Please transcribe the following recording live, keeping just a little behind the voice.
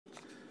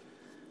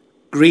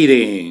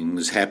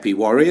Greetings, happy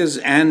warriors,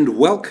 and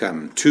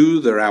welcome to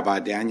the Rabbi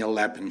Daniel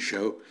Lapin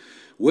Show,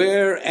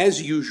 where,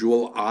 as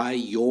usual, I,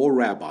 your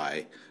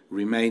rabbi,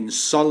 remain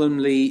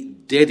solemnly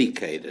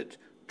dedicated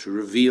to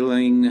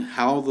revealing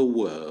how the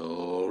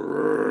world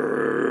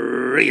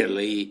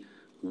really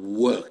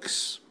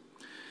works.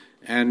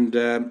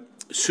 And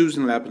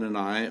Susan Lapin and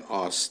I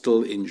are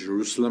still in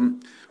Jerusalem.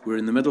 We're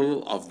in the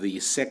middle of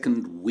the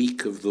second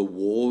week of the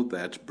war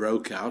that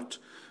broke out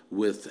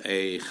with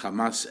a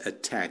Hamas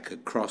attack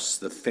across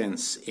the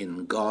fence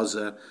in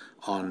Gaza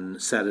on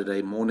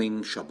Saturday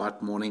morning, Shabbat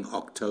morning,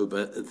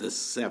 October the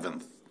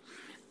 7th.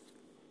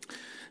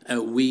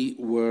 We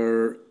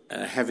were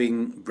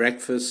having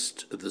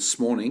breakfast this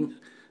morning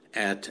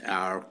at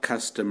our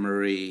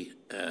customary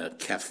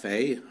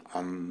cafe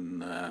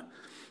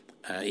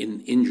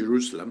in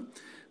Jerusalem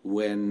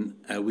when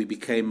we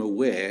became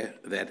aware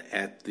that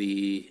at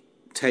the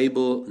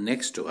table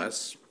next to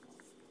us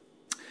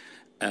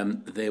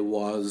there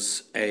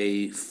was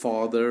a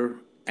father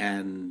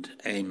and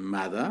a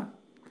mother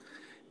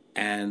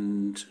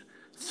and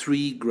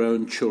three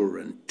grown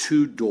children,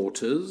 two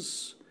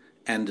daughters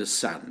and a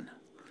son.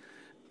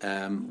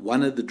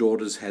 One of the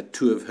daughters had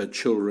two of her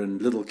children,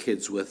 little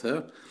kids, with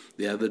her.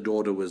 The other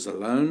daughter was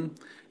alone,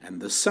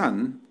 and the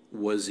son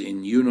was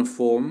in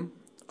uniform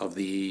of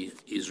the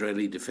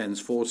Israeli Defense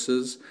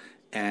Forces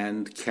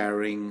and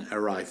carrying a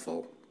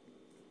rifle.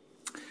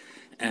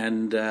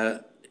 And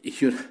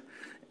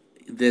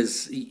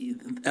there's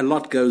a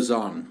lot goes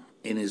on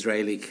in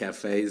Israeli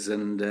cafes,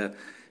 and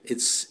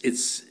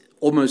it's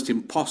almost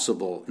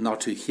impossible not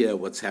to hear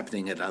what's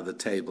happening at other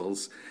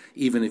tables,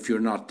 even if you're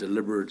not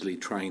deliberately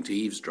trying to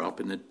eavesdrop.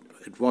 And it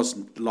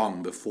wasn't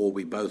long before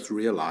we both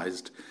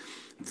realized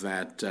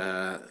that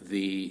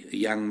the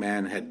young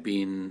man had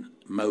been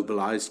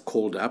mobilized,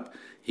 called up.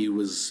 He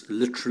was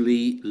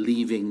literally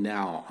leaving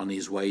now on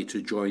his way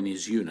to join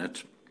his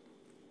unit.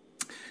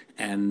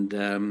 And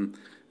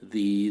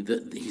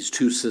his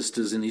two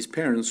sisters and his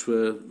parents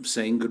were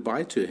saying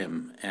goodbye to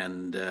him,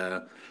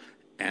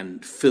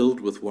 and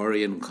filled with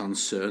worry and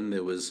concern.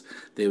 There was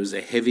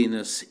a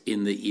heaviness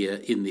in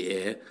the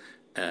air.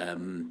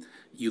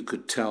 You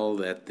could tell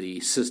that the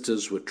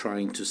sisters were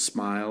trying to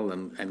smile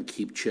and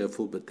keep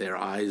cheerful, but their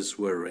eyes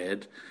were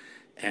red.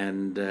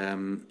 And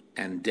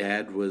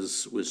Dad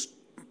was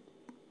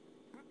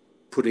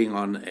putting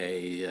on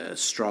a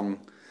strong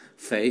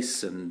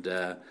face, and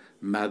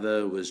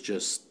Mother was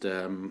just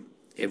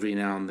every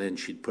now and then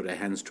she'd put her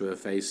hands to her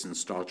face and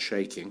start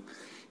shaking.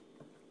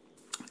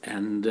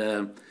 And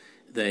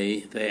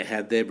they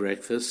had their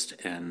breakfast,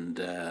 and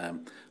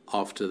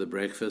after the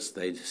breakfast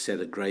they said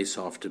a grace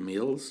after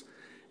meals,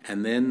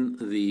 and then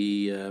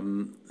the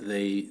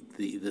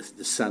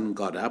son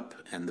got up,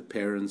 and the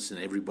parents and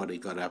everybody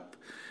got up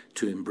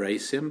to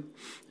embrace him,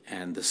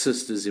 and the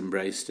sisters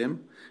embraced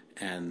him,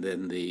 and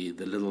then the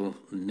little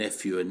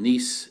nephew and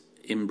niece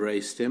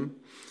embraced him,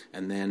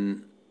 and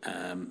then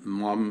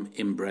Mom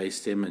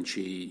embraced him, and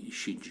she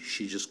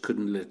just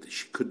couldn't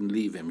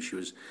leave him.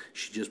 She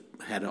just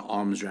had her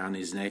arms around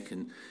his neck,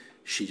 and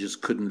she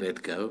just couldn't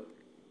let go.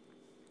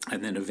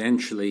 And then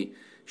eventually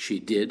she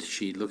did.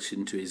 She looked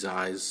into his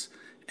eyes,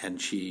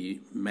 and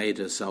she made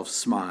herself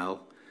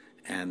smile,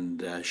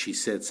 and she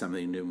said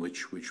something to him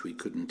which we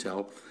couldn't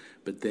tell.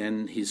 But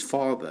then his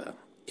father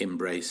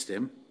embraced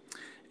him,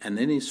 and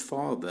then his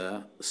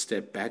father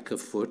stepped back a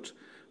foot,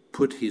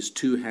 put his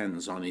two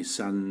hands on his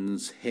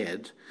son's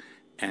head,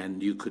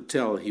 and you could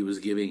tell he was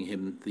giving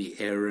him the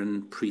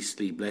Aaron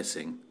priestly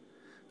blessing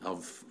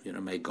of,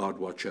 may God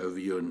watch over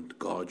you and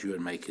guard you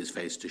and make his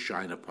face to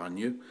shine upon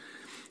you.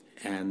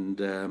 And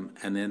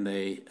then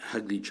they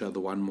hugged each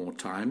other one more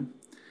time,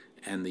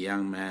 and the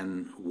young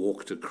man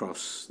walked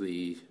across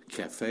the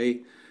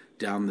cafe,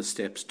 down the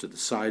steps to the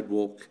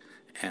sidewalk,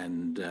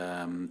 and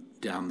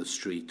down the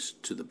street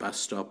to the bus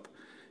stop.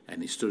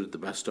 And he stood at the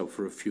bus stop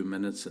for a few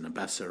minutes, and a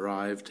bus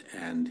arrived,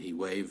 and he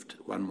waved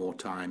one more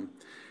time,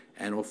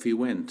 and off he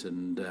went.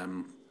 And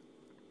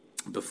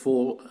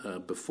before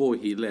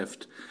he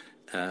left,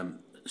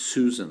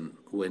 Susan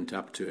went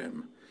up to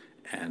him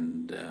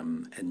and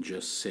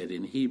just said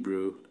in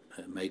Hebrew,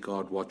 "May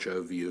God watch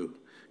over you."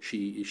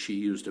 She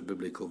used a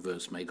biblical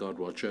verse, "May God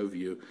watch over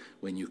you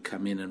when you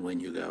come in and when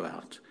you go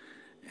out."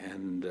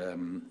 And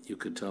you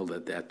could tell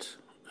that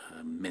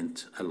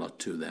meant a lot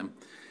to them.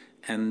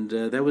 And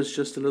there was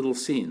just a little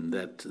scene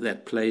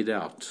that played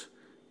out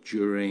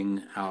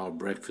during our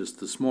breakfast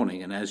this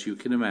morning. And as you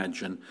can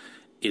imagine,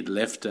 it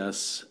left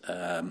us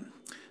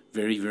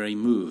very, very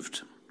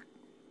moved.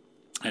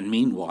 And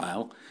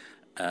meanwhile,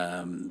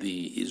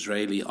 the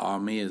Israeli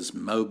army is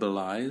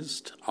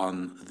mobilized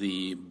on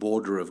the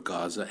border of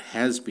Gaza,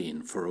 has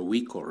been for a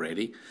week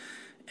already,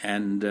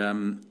 and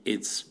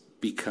it's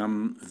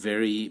become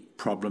very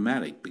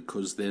problematic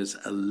because there's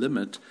a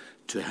limit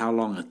to how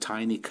long a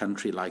tiny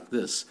country like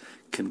this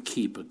can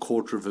keep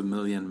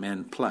 250,000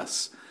 men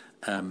plus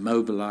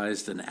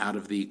mobilized and out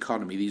of the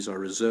economy. These are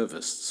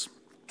reservists.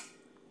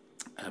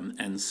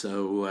 And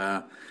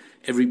so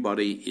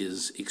everybody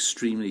is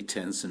extremely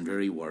tense and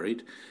very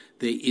worried.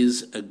 There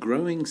is a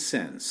growing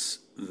sense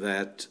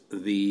that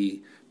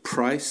the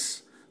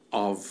price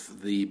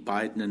of the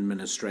Biden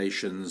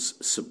administration's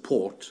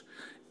support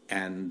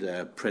and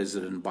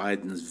President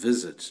Biden's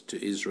visit to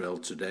Israel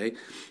today,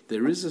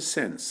 there is a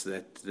sense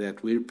that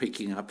we're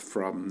picking up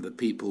from the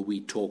people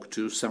we talk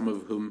to, some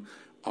of whom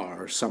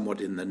are somewhat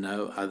in the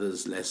know,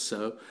 others less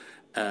so.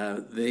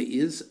 There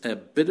is a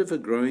bit of a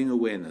growing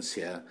awareness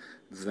here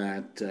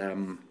that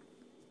the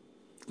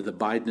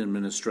Biden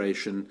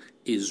administration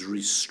is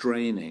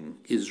restraining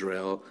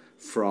Israel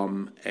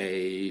from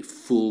a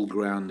full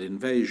ground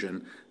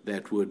invasion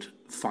that would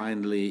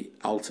finally,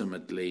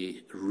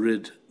 ultimately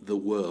rid the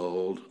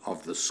world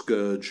of the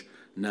scourge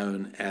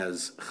known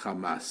as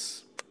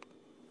Hamas.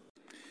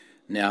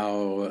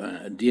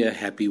 Now, dear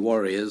happy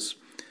warriors,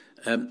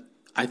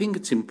 I think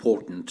it's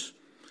important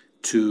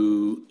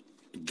to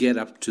get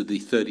up to the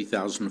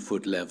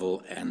 30,000-foot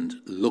level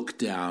and look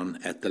down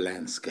at the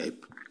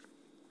landscape.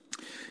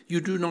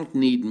 You do not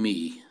need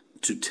me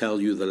to tell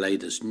you the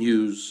latest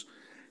news.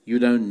 You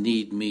don't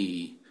need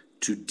me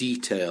to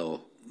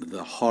detail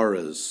the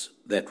horrors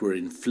that were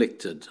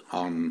inflicted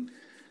on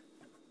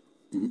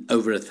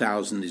over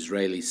 1,000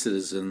 Israeli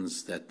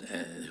citizens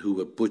who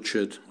were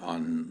butchered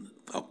on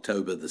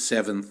October the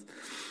 7th.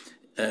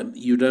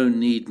 You don't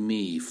need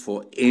me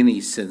for any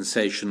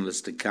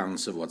sensationalist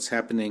accounts of what's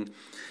happening.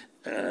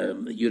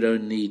 You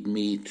don't need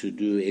me to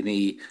do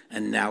any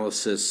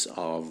analysis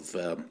of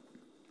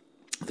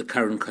the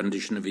current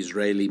condition of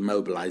Israeli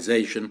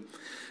mobilization.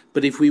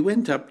 But if we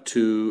went up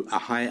to a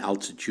high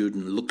altitude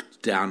and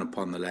looked down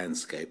upon the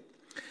landscape,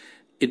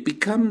 it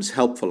becomes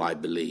helpful, I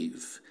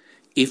believe,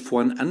 if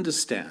one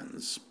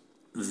understands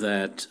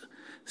that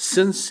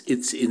since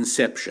its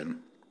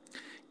inception,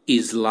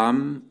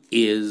 Islam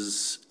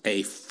is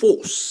a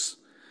force.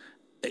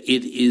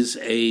 It is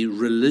a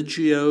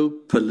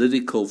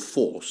religio-political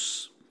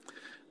force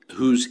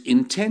whose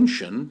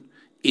intention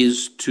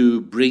is to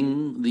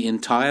bring the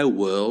entire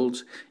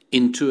world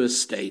into a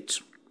state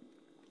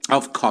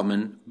of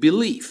common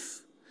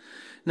belief.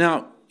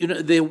 Now,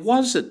 there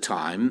was a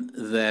time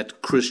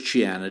that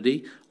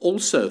Christianity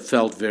also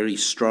felt very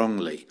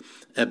strongly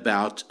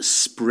about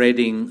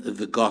spreading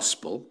the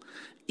gospel,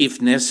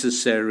 if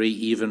necessary,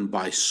 even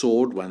by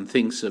sword. One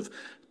thinks of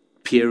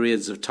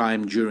periods of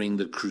time during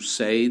the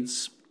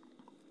Crusades,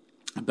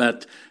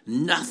 but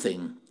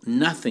nothing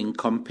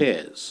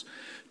compares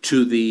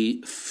to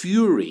the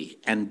fury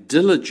and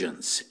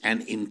diligence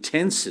and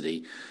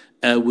intensity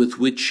with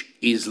which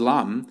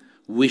Islam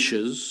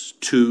wishes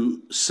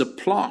to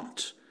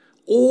supplant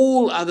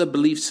all other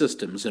belief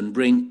systems and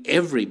bring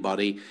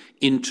everybody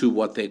into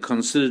what they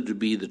consider to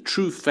be the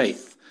true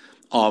faith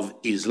of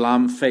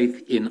Islam,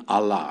 faith in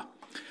Allah.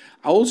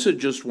 I also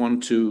just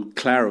want to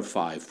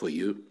clarify for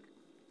you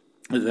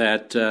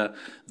that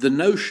the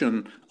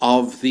notion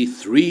of the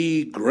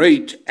three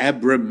great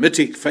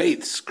Abrahamic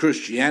faiths,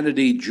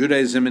 Christianity,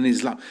 Judaism, and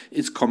Islam,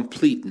 is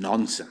complete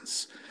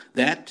nonsense.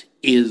 That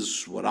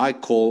is what I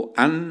call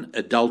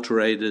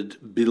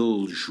unadulterated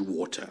bilge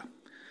water.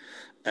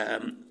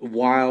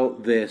 While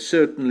there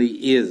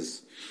certainly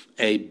is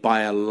a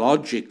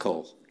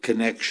biological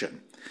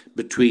connection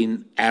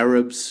between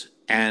Arabs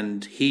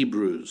and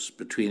Hebrews,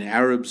 between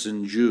Arabs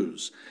and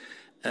Jews,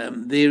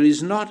 there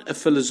is not a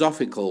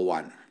philosophical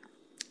one.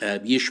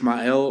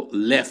 Ishmael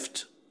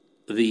left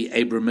the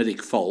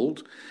Abrahamic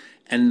fold,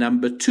 and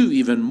number two,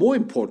 even more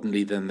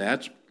importantly than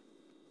that,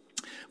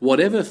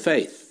 whatever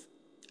faith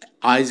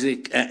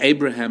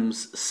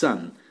Abraham's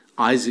son,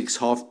 Isaac's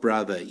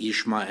half-brother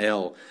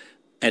Ishmael,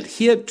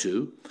 adhered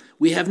to,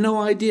 we have no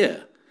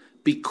idea,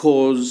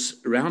 because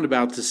around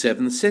about the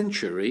 7th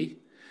century,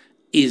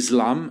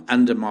 Islam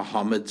under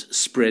Muhammad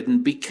spread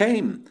and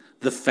became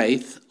the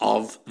faith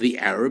of the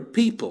Arab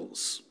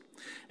peoples.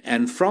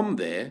 And from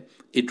there,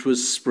 it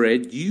was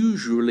spread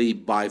usually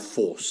by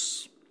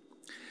force.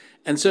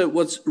 And so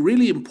what's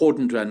really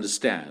important to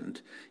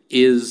understand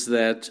is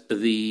that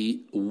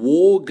the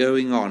war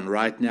going on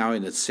right now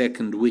in its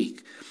second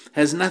week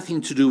has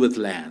nothing to do with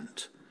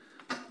land.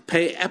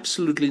 Pay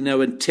absolutely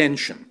no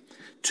attention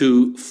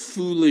to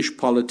foolish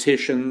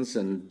politicians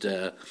and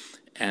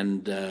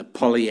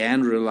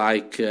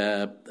polyandra-like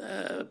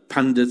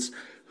pundits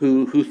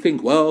who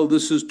think, well,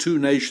 this is two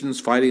nations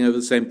fighting over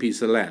the same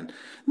piece of land.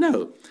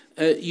 No,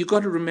 you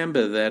got to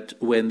remember that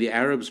when the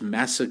Arabs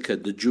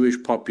massacred the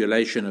Jewish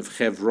population of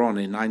Hebron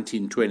in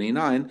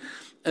 1929,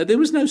 there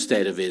was no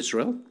state of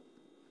Israel.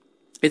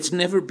 It's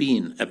never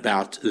been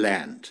about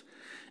land.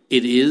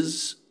 It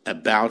is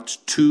about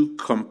two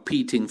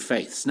competing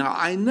faiths. Now,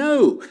 I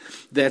know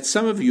that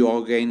some of you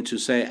are going to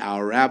say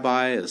our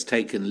rabbi has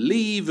taken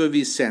leave of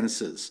his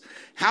senses.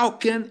 How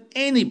can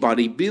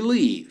anybody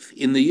believe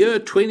in the year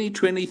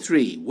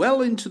 2023,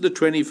 well into the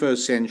 21st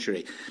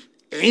century,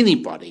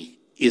 anybody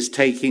is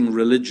taking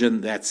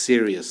religion that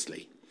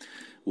seriously?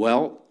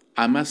 Well,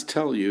 I must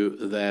tell you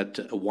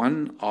that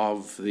one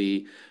of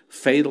the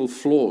fatal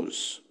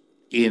flaws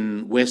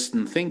in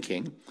Western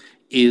thinking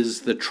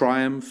is the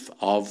triumph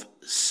of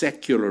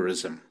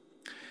secularism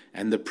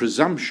and the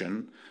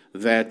presumption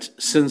that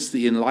since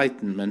the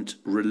Enlightenment,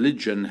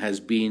 religion has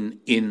been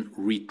in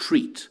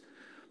retreat.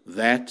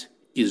 That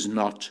is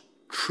not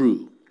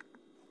true.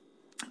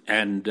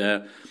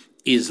 And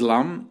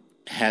Islam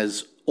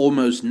has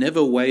almost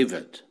never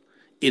wavered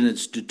in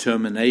its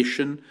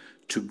determination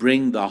to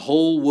bring the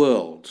whole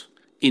world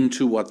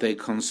into what they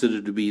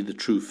consider to be the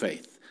true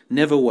faith.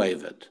 Never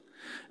wavered.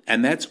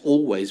 And that's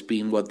always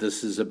been what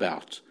this is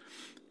about.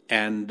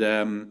 And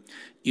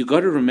you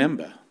got to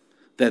remember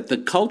that the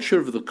culture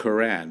of the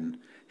Quran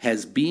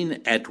has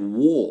been at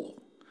war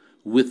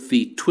with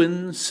the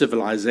twin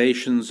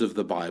civilizations of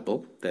the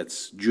Bible.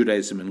 That's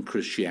Judaism and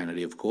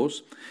Christianity, of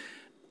course.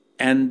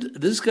 And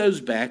this goes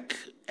back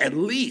at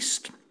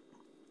least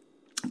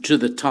to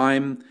the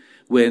time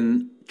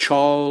when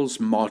Charles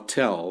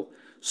Martel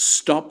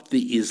stopped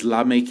the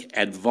Islamic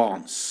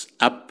advance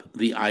up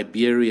the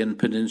Iberian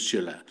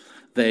Peninsula.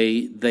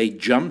 They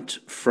jumped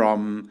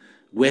from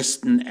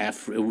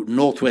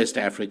Northwest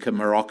Africa,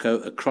 Morocco,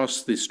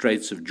 across the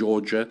Straits of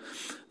Georgia.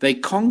 They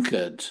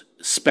conquered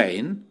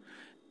Spain,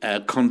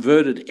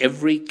 converted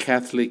every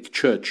Catholic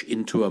church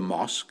into a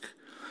mosque,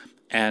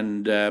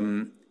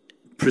 and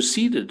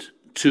proceeded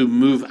to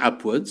move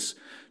upwards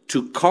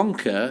to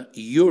conquer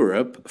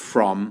Europe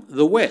from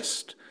the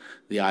West.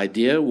 The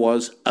idea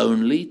was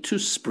only to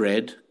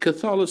spread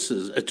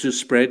Catholicism, to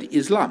spread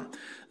Islam.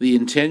 The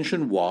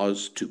intention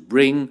was to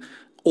bring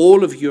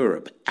all of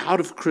Europe out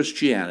of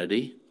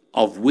Christianity,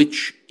 of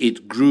which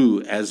it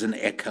grew as an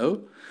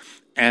echo,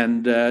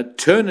 and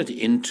turn it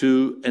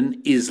into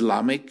an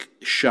Islamic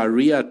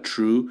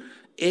Sharia-true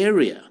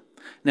area.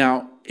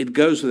 Now, it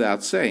goes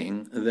without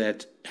saying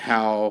that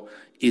how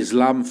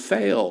Islam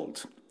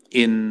failed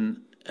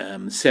in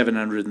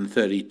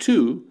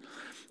 732,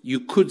 you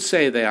could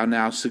say they are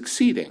now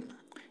succeeding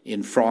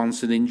in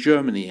France and in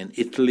Germany and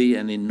Italy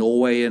and in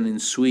Norway and in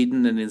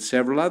Sweden and in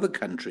several other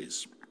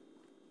countries.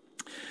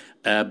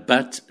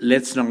 But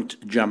let's not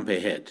jump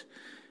ahead.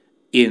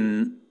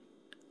 In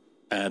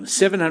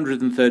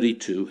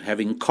 732,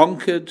 having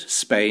conquered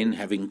Spain,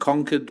 having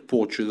conquered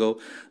Portugal,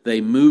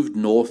 they moved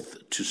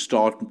north to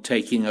start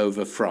taking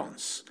over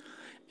France.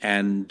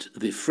 And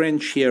the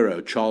French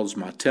hero, Charles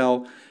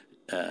Martel,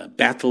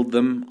 battled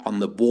them on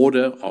the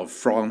border of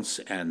France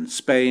and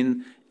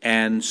Spain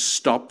and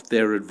stopped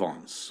their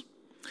advance.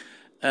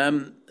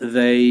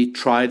 They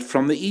tried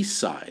from the east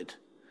side.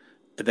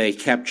 They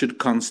captured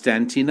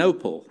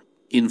Constantinople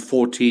in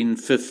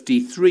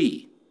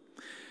 1453.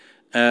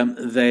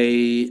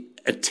 They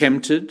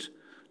attempted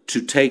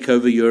to take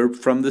over Europe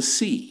from the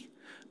sea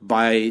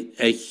by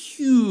a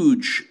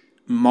huge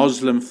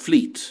Muslim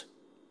fleet,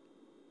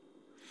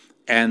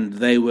 and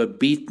they were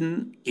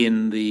beaten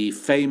in the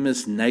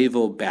famous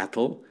naval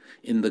battle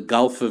in the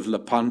Gulf of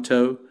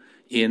Lepanto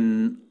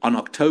on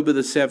October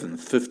the 7th,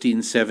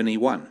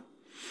 1571.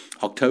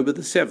 October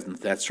the 7th,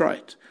 that's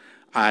right.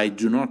 I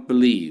do not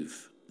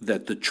believe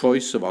that the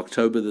choice of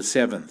October the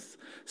 7th,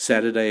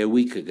 Saturday a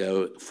week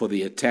ago, for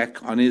the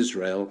attack on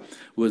Israel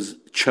was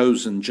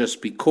chosen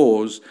just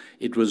because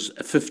it was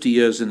 50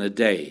 years and a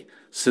day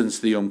since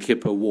the Yom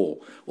Kippur War,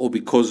 or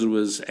because it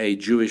was a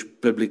Jewish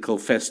biblical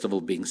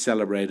festival being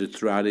celebrated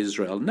throughout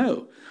Israel.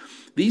 No,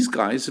 these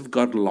guys have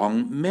got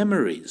long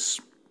memories.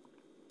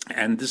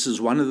 And this is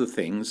one of the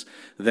things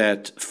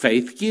that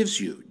faith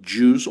gives you.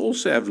 Jews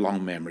also have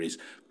long memories.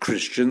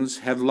 Christians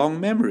have long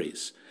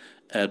memories.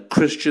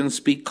 Christians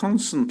speak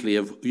constantly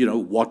of,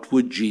 what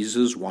would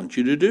Jesus want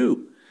you to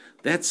do?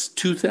 That's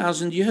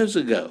 2,000 years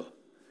ago.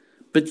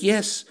 But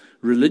yes,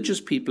 religious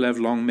people have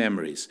long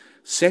memories.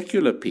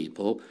 Secular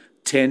people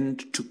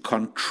tend to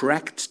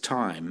contract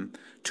time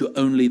to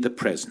only the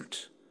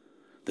present.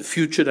 The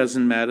future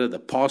doesn't matter. The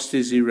past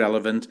is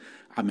irrelevant.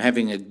 I'm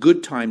having a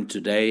good time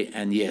today.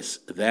 And yes,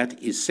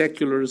 that is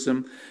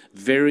secularism,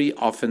 very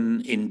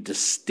often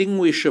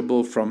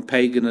indistinguishable from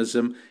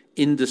paganism,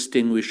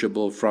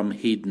 indistinguishable from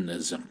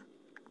hedonism.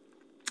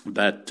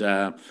 But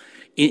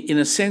in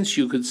a sense,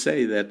 you could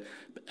say that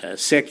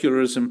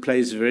secularism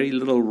plays very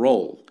little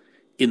role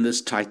in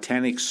this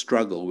titanic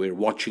struggle we're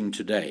watching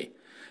today,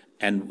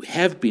 and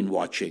have been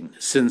watching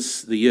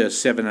since the year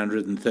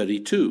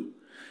 732,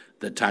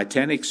 the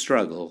titanic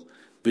struggle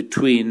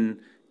between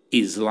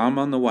Islam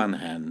on the one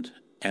hand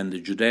and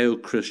the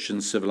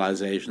Judeo-Christian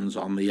civilizations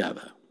on the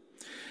other.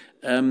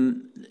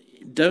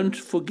 Don't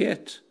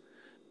forget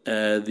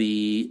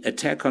the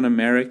attack on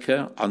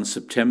America on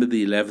September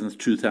the 11th,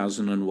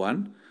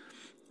 2001.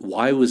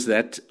 Why was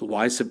that?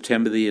 Why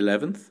September the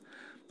 11th?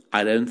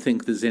 I don't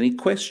think there's any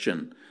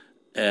question.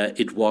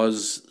 It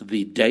was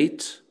the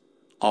date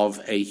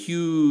of a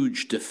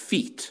huge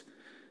defeat,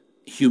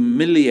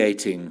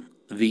 humiliating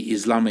the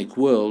Islamic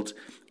world,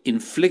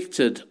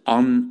 inflicted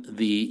on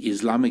the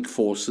Islamic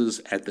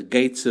forces at the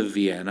gates of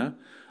Vienna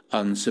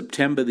on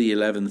September the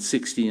 11th,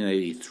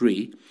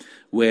 1683,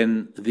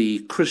 when the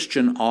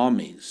Christian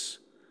armies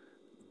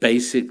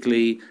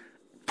basically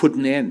put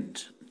an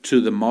end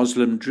to the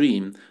Muslim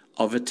dream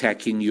of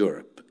attacking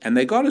Europe. And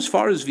they got as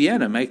far as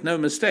Vienna, make no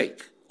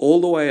mistake, all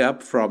the way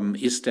up from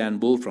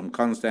Istanbul, from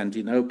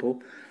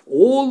Constantinople,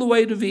 all the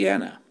way to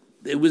Vienna.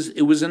 It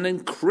was an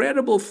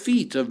incredible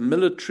feat of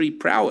military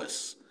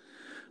prowess.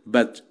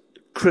 But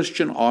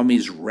Christian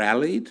armies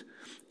rallied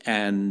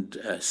and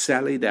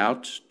sallied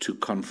out to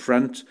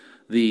confront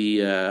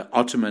the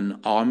Ottoman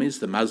armies,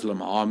 the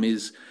Muslim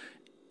armies,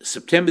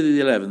 September the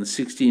 11th,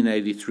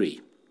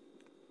 1683.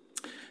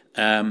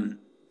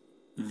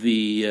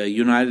 The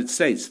United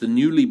States, the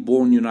newly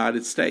born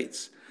United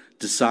States,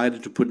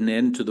 decided to put an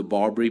end to the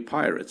Barbary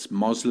pirates,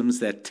 Muslims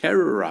that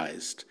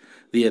terrorized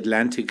the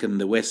Atlantic and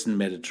the Western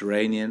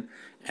Mediterranean,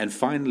 and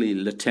finally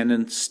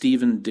Lieutenant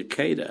Stephen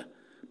Decatur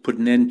put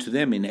an end to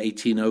them in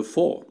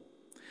 1804.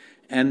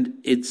 And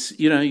it's,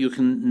 you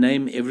can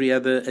name every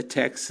other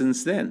attack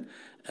since then.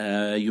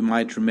 You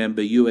might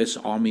remember U.S.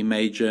 Army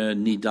Major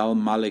Nidal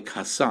Malik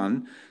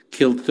Hassan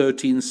killed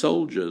 13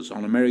 soldiers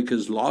on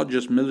America's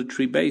largest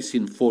military base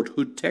in Fort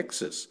Hood,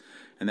 Texas.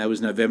 And that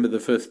was November the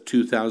 5th,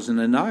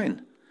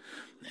 2009.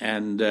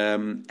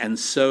 And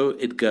so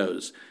it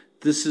goes.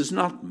 This is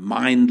not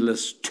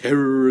mindless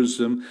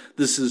terrorism.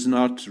 This is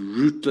not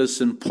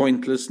rootless and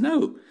pointless.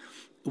 No,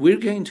 we're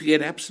going to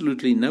get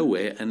absolutely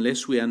nowhere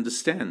unless we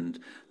understand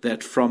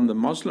that from the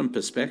Muslim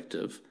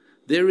perspective,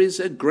 there is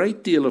a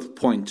great deal of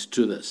point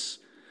to this,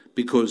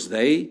 because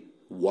they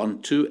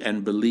want to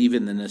and believe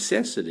in the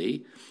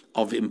necessity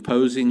of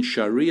imposing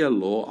Sharia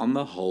law on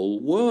the whole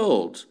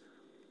world.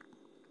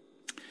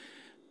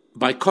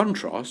 By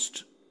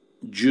contrast,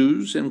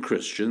 Jews and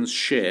Christians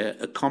share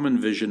a common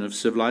vision of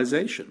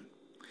civilization,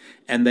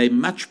 and they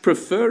much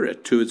prefer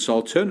it to its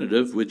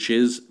alternative, which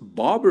is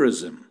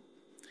barbarism.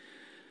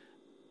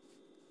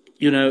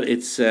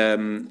 It's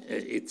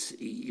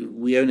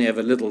we only have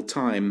a little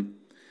time,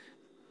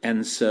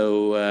 and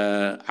so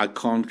I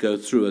can't go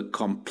through a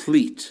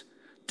complete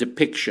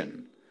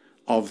depiction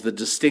of the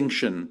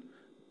distinction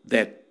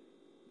that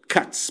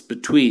cuts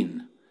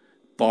between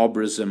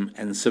barbarism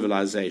and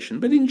civilization.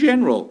 But in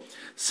general,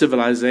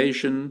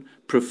 civilization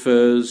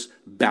prefers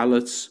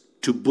ballots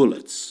to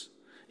bullets.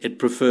 It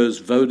prefers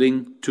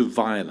voting to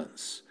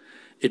violence.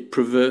 It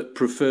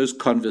prefers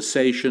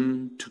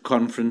conversation to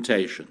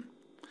confrontation.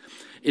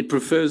 It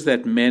prefers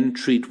that men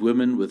treat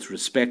women with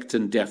respect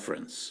and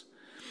deference.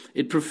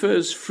 It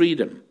prefers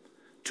freedom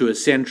to a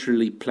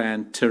centrally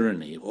planned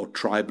tyranny or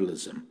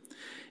tribalism.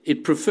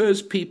 It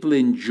prefers people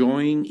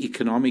enjoying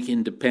economic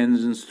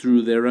independence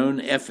through their own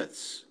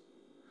efforts.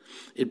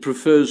 It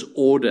prefers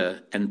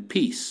order and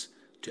peace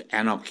to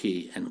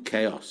anarchy and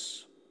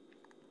chaos.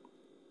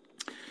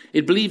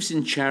 It believes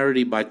in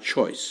charity by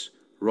choice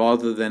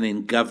rather than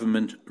in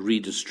government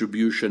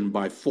redistribution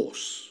by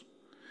force.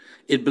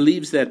 It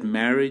believes that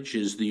marriage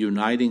is the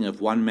uniting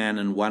of one man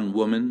and one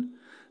woman,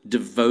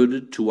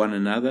 devoted to one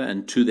another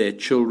and to their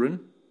children.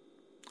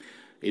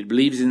 It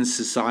believes in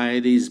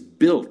societies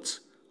built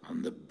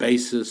on the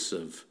basis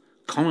of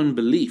common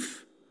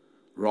belief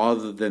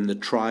rather than the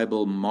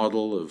tribal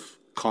model of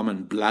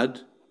common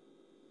blood.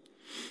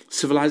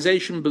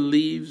 Civilization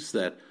believes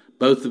that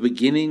both the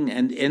beginning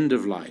and end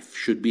of life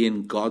should be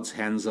in God's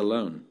hands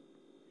alone.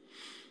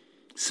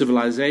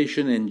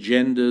 Civilization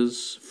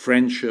engenders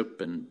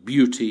friendship and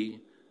beauty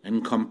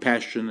and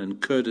compassion and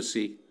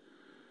courtesy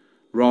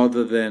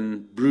rather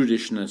than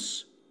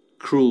brutishness,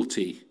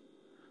 cruelty,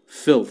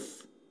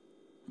 filth,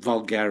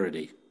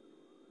 vulgarity.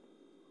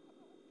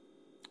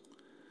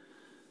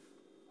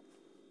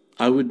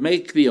 I would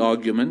make the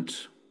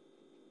argument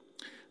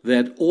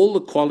that all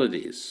the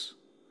qualities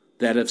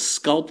that have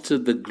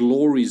sculpted the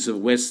glories of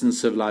Western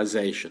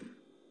civilization,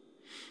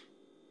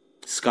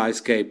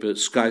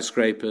 skyscrapers,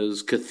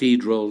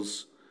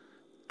 cathedrals,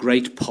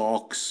 great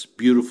parks,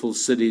 beautiful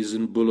cities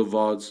and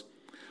boulevards,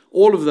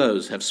 all of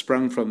those have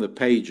sprung from the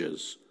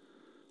pages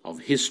of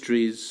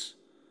history's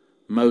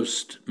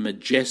most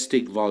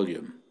majestic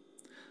volume,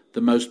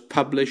 the most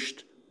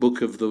published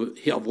book of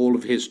all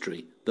of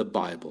history, the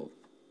Bible.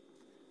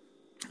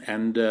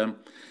 And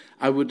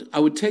I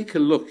would take a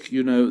look,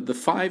 the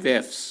 5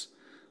 F's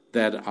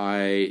that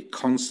I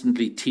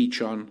constantly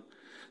teach on,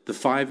 the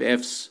 5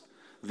 F's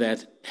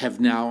that have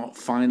now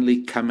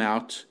finally come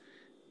out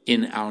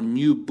in our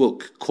new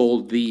book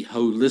called The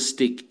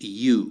Holistic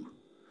You.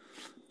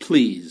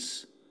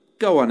 Please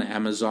go on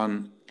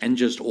Amazon and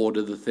just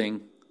order the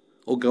thing,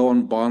 or go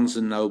on Barnes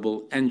 &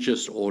 Noble and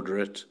just order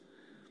it.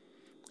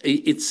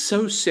 It's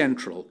so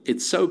central,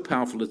 it's so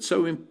powerful, it's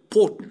so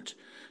important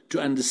to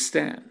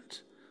understand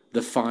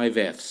the 5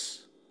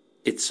 F's.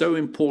 It's so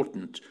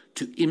important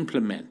to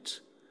implement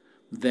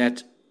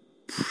that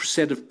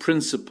set of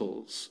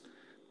principles,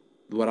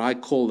 what I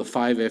call the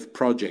 5F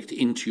project,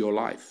 into your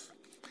life.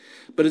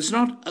 But it's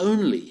not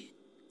only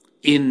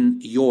in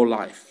your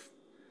life.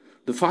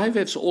 The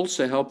 5Fs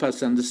also help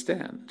us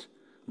understand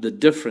the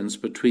difference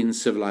between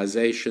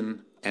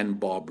civilization and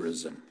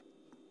barbarism.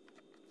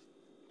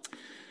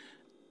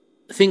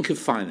 Think of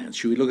finance.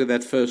 Should we look at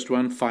that first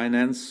one,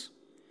 finance?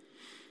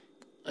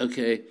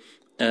 Okay.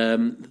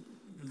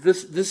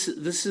 This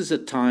is a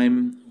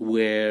time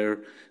where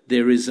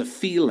there is a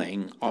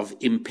feeling of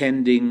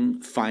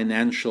impending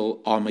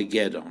financial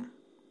Armageddon.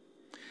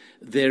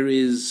 There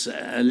is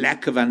a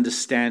lack of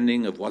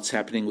understanding of what's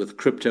happening with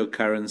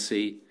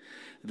cryptocurrency.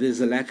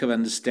 there's a lack of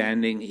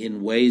understanding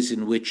in ways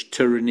in which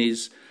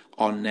tyrannies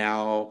are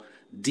now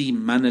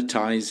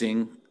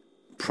demonetizing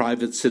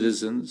private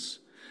citizens,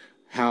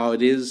 how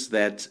it is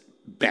that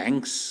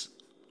banks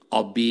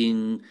are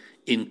being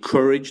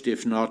encouraged,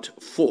 if not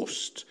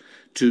forced,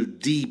 to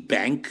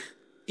debank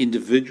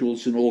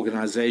individuals and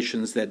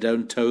organizations that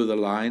don't toe the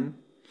line.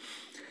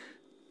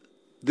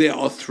 There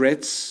are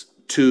threats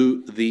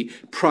to the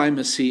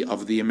primacy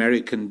of the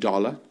American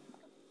dollar.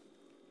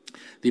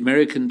 The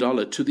American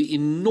dollar, to the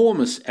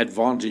enormous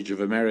advantage of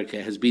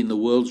America, has been the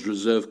world's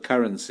reserve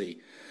currency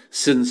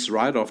since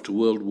right after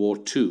World War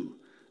II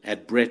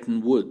at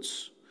Bretton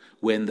Woods,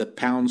 when the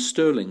pound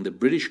sterling, the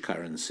British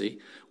currency,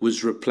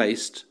 was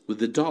replaced with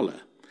the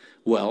dollar.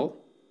 Well,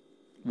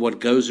 what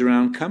goes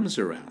around comes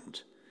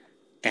around.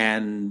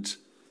 And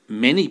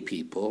many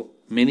people,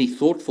 many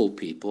thoughtful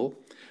people,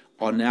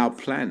 are now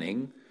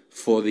planning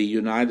for the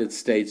United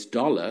States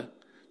dollar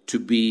to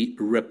be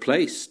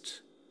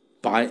replaced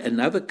by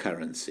another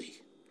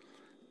currency.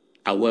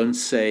 I won't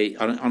say,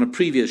 on a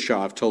previous show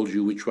I've told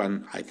you which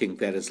one I think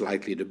that is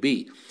likely to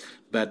be,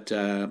 but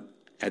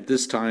at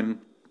this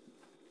time,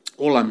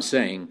 all I'm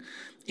saying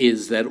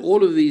is that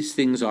all of these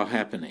things are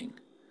happening,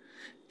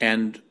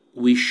 and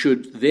we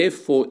should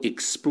therefore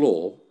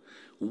explore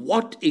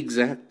what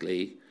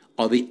exactly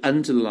are the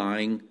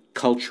underlying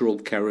cultural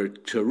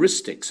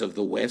characteristics of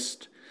the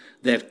West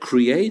that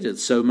created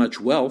so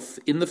much wealth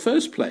in the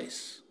first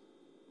place.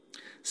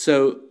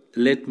 So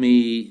let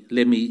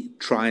me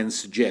try and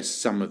suggest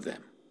some of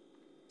them.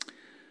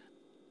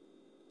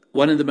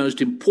 One of the most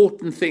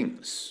important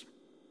things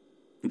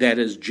that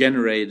has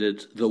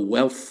generated the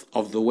wealth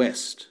of the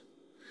West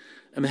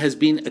has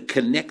been a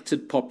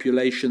connected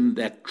population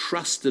that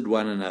trusted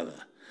one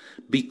another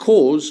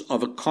because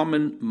of a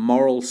common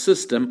moral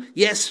system,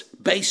 yes,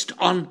 based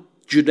on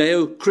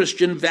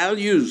Judeo-Christian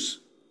values.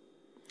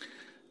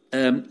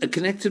 A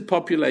connected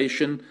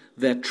population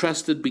that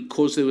trusted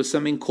because there was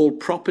something called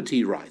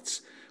property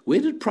rights. Where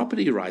did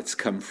property rights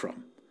come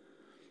from?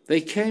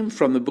 They came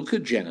from the book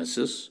of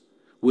Genesis,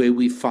 where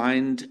we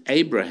find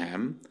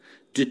Abraham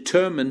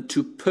determined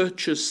to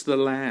purchase the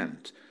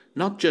land,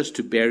 not just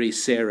to bury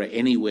Sarah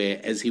anywhere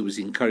as he was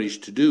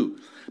encouraged to do,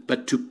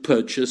 but to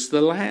purchase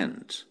the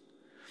land.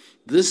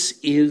 This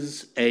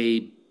is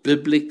a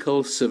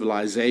biblical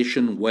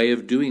civilization way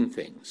of doing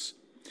things.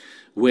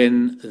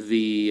 When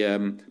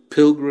the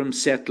pilgrim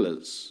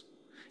settlers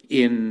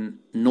in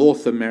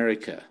North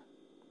America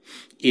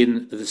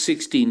in the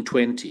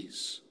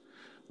 1620s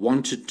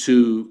wanted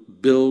to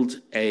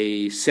build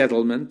a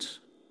settlement,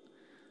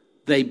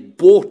 they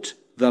bought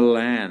the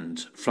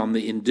land from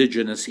the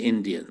indigenous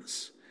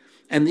Indians.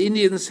 And the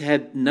Indians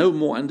had no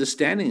more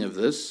understanding of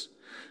this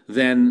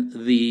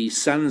than the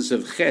sons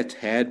of Chet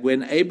had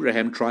when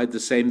Abraham tried the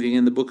same thing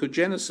in the book of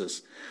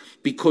Genesis.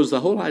 Because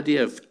the whole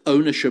idea of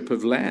ownership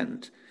of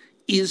land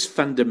is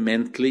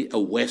fundamentally a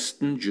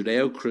Western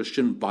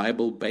Judeo-Christian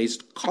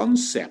Bible-based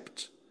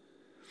concept.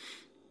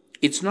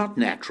 It's not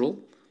natural.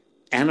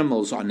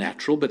 Animals are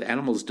natural, but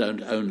animals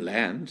don't own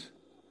land.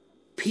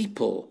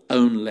 People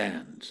own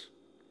land.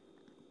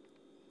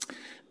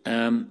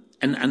 An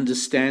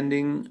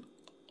understanding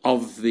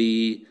of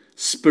the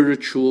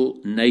spiritual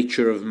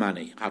nature of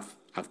money.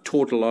 I've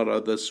taught a lot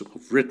on this,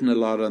 I've written a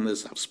lot on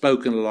this, I've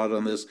spoken a lot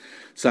on this,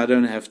 so I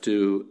don't have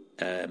to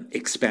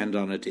expand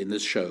on it in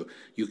this show.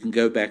 You can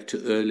go back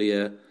to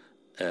earlier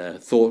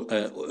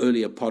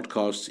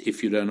podcasts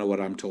if you don't know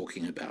what I'm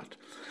talking about.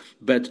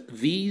 But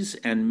these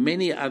and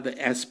many other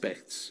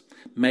aspects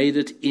made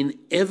it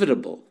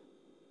inevitable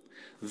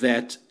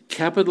that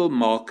capital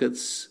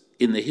markets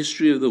in the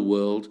history of the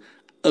world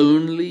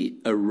only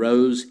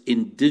arose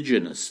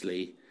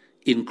indigenously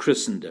in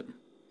Christendom.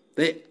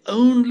 They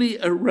only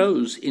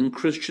arose in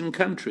Christian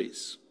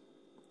countries.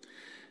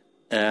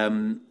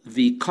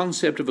 The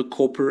concept of a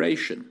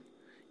corporation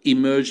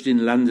emerged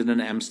in London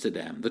and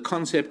Amsterdam. The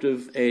concept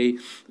of a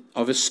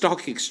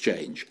stock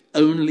exchange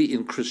only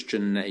in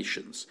Christian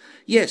nations.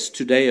 Yes,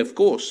 today, of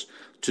course,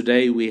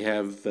 today we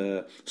have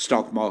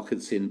stock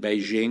markets in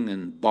Beijing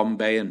and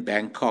Bombay and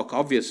Bangkok,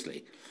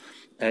 obviously.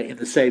 In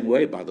the same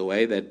way, by the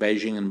way, that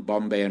Beijing and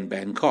Bombay and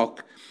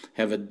Bangkok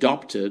have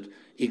adopted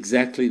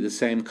exactly the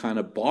same kind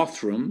of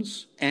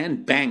bathrooms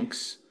and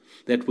banks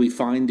that we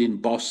find in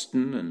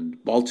Boston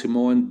and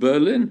Baltimore and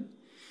Berlin.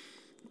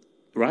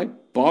 Right?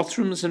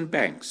 Bathrooms and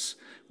banks.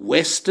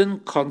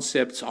 Western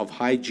concepts of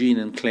hygiene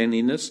and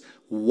cleanliness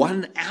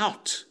won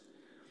out.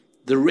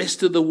 The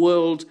rest of the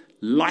world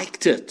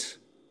liked it.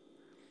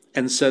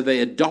 And so they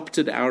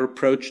adopted our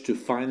approach to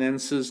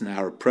finances and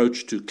our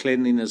approach to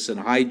cleanliness and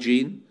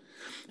hygiene.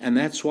 And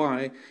that's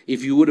why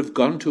if you would have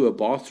gone to a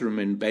bathroom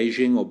in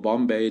Beijing or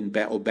Bombay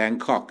or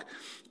Bangkok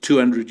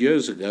 200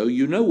 years ago,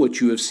 you know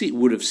what you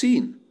would have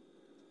seen.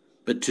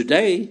 But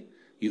today,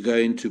 you go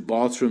into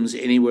bathrooms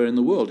anywhere in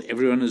the world.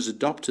 Everyone has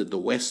adopted the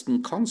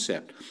Western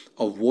concept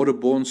of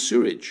waterborne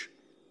sewage.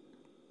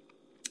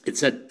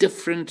 It's a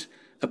different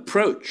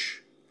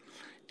approach.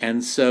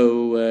 And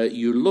so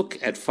you look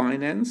at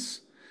finance,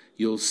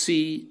 you'll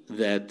see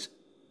that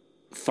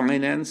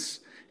finance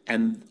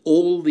and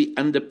all the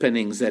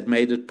underpinnings that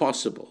made it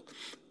possible.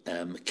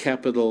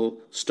 Capital,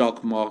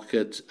 stock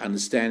market,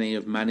 understanding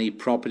of money,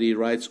 property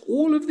rights,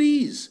 all of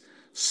these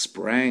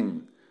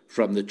sprang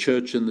from the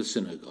church and the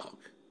synagogue.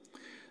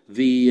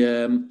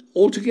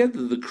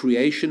 Altogether, the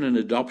creation and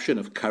adoption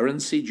of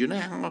currency, do you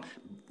know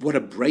what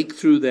a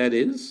breakthrough that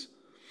is?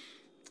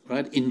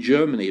 Right? In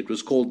Germany, it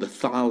was called the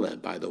Thaler,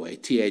 by the way,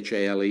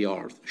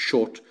 Thaler,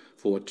 short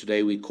for what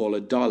today we call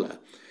a dollar.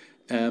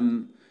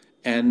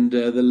 And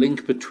the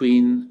link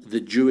between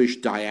the Jewish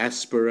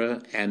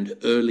diaspora and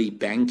early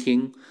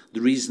banking,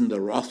 the reason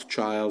the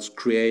Rothschilds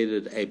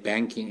created a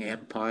banking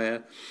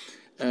empire,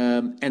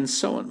 and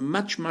so on.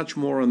 Much, much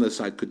more on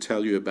this I could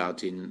tell you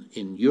about in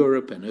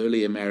Europe and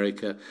early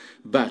America.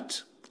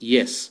 But,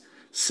 yes,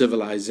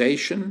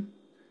 civilization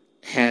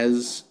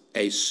has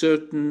a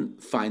certain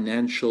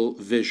financial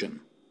vision.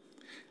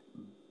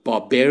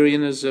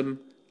 Barbarianism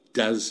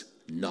does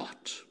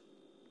not.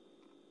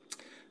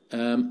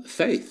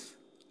 Faith.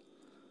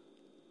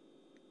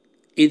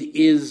 It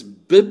is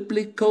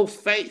biblical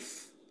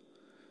faith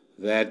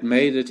that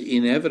made it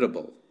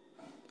inevitable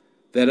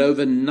that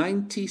over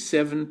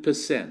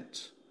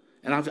 97%,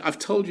 and I've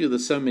told you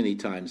this so many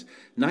times,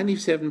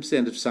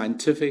 97% of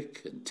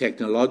scientific, and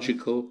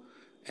technological,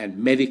 and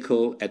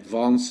medical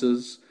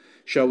advances,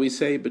 shall we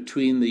say,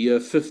 between the year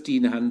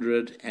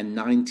 1500 and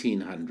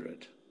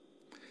 1900,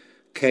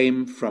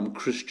 came from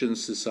Christian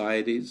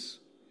societies,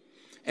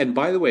 and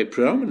by the way,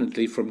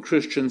 predominantly from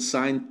Christian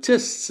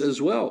scientists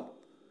as well.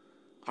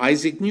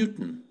 Isaac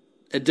Newton,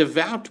 a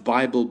devout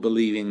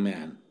Bible-believing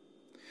man.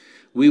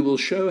 We will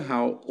show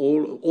how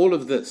all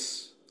of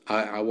this,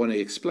 I want to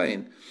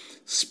explain,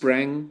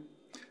 sprang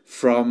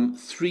from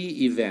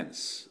three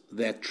events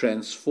that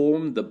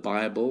transformed the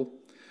Bible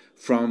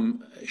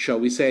from, shall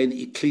we say, an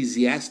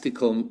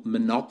ecclesiastical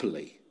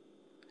monopoly,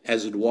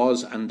 as it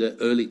was under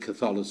early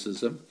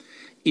Catholicism,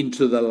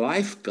 into the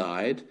life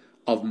guide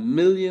of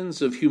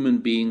millions of human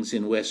beings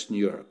in Western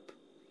Europe.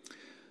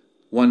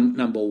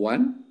 Number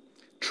one,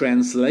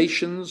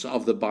 translations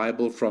of the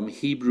Bible from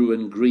Hebrew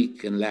and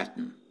Greek and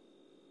Latin.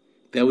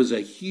 There was a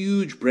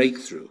huge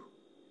breakthrough.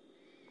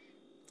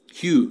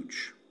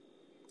 Huge.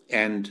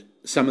 And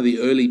some of the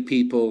early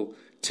people,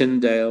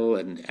 Tyndale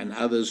and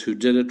others who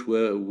did it,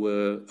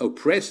 were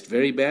oppressed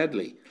very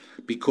badly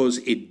because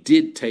it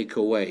did take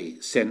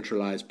away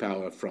centralized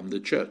power from the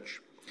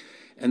church.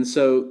 And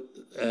so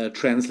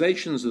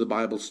translations of the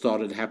Bible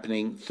started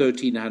happening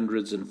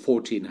 1300s and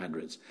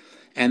 1400s.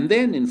 And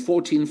then in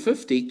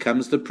 1450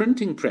 comes the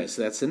printing press.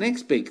 That's the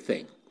next big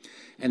thing.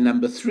 And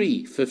number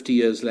three, 50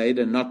 years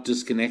later, not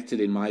disconnected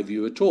in my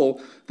view at all,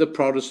 the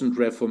Protestant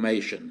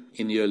Reformation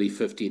in the early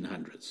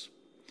 1500s.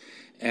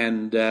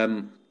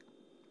 And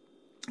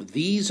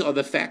these are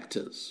the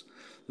factors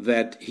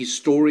that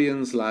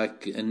historians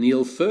like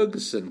Neil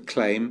Ferguson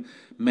claim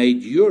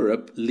made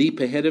Europe leap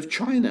ahead of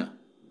China.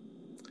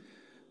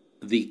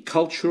 The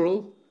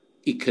cultural,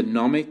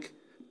 economic,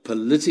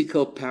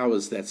 political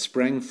powers that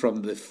sprang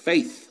from the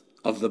faith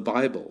of the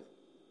Bible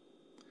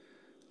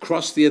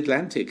crossed the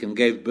Atlantic and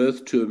gave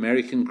birth to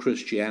American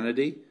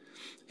Christianity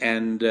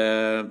and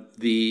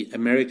the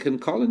American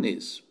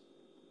colonies.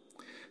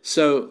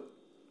 So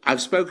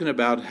I've spoken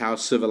about how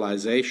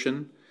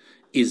civilization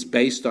is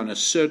based on a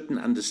certain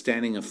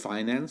understanding of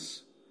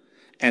finance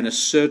and a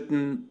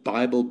certain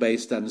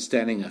Bible-based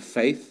understanding of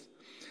faith.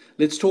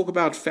 Let's talk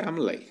about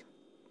family.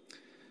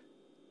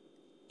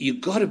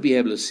 You've got to be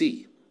able to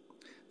see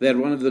that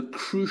one of the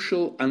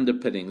crucial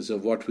underpinnings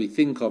of what we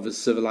think of as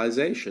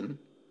civilization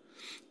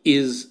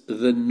is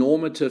the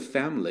normative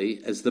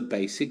family as the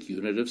basic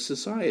unit of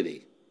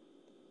society.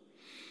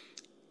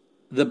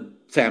 The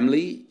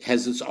family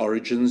has its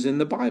origins in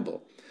the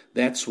Bible.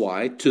 That's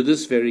why, to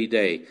this very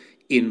day,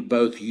 in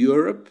both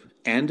Europe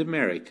and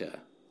America,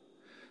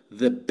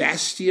 the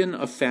bastion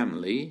of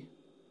family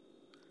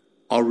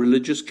are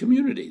religious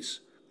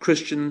communities.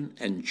 Christian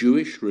and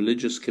Jewish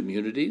religious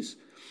communities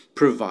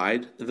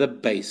provide the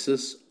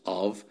basis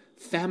of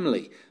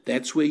family.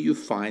 That's where you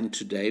find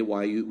today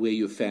where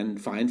you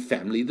find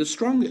family the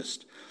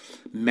strongest.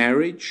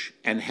 Marriage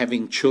and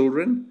having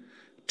children,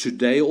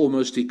 today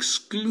almost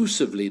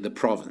exclusively the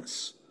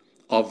province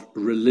of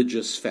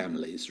religious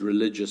families,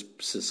 religious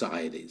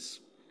societies.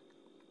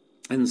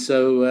 And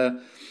so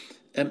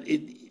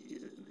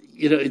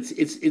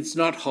it's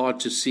not hard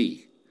to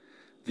see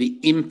the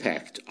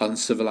impact on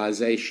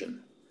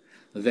civilization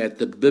that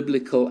the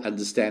biblical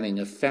understanding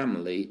of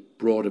family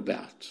brought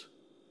about.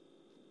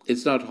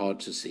 It's not hard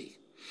to see.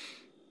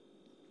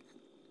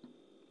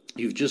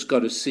 You've just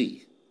got to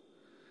see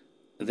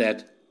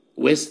that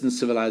Western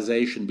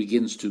civilization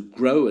begins to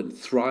grow and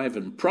thrive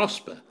and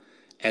prosper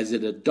as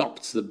it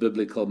adopts the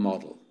biblical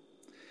model.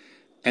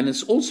 And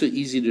it's also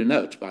easy to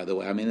note, by the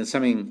way, I mean, it's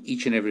something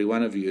each and every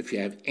one of you, if you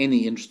have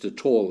any interest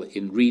at all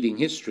in reading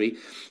history,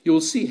 you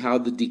will see how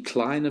the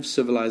decline of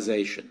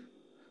civilization,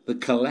 the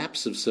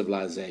collapse of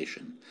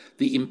civilization,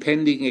 the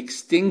impending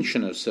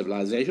extinction of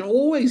civilization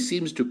always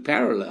seems to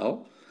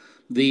parallel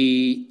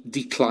the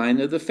decline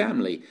of the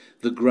family,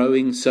 the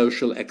growing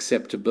social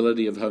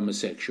acceptability of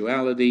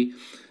homosexuality,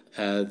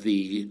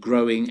 the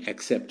growing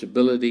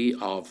acceptability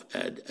of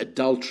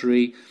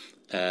adultery,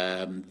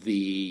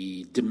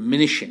 the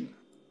diminishing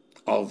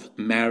of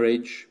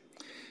marriage,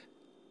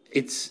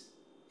 it's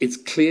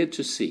clear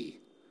to see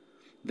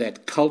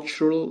that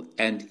cultural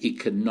and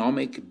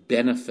economic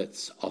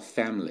benefits of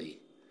family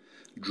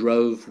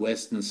drove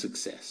Western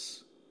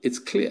success. It's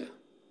clear.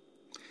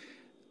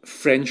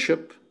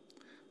 Friendship,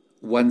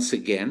 once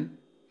again,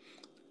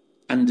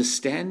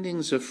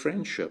 understandings of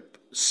friendship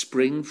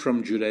spring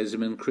from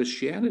Judaism and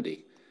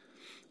Christianity.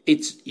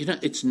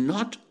 It's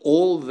not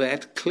all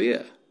that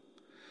clear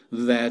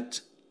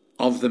that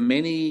of the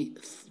many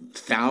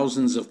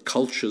thousands of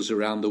cultures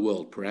around the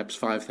world, perhaps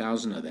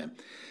 5,000 of them,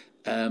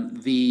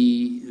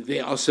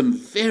 there are some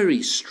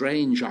very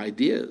strange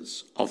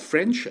ideas of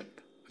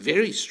friendship,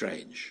 very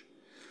strange.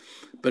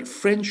 But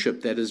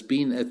friendship that has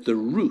been at the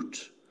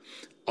root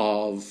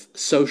of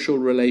social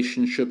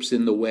relationships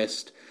in the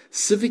West,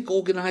 civic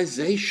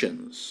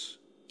organizations,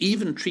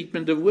 even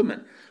treatment of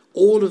women,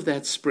 all of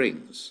that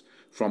springs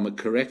from a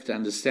correct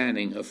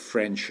understanding of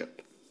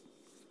friendship.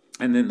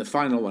 And then the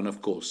final one,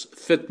 of course,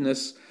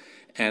 fitness.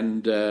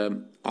 And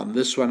on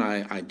this one,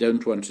 I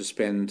don't want to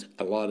spend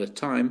a lot of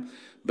time,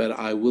 but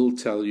I will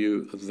tell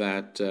you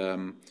that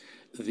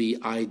the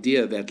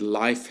idea that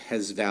life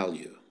has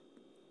value,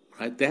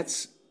 right?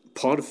 That's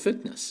part of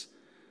fitness,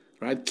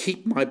 right?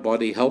 Keep my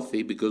body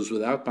healthy, because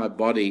without my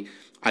body,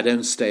 I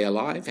don't stay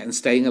alive, and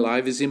staying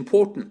alive is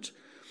important.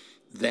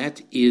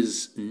 That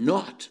is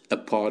not a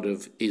part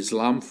of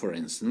Islam, for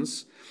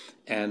instance.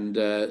 And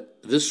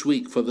this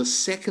week, for the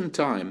second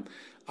time,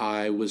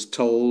 I was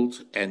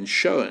told and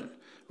shown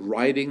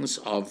writings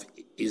of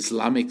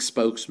Islamic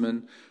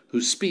spokesmen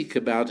who speak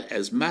about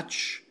as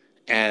much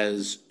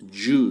as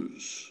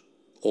Jews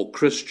or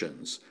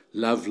Christians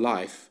love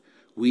life,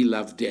 we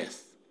love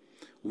death.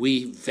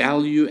 We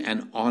value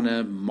and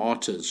honor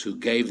martyrs who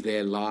gave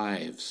their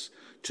lives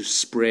to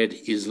spread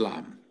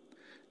Islam.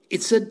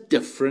 It's a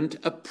different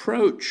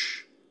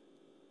approach.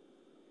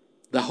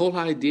 The whole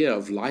idea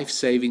of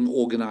life-saving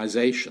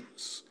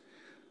organizations,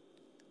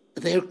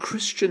 they're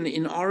Christian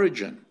in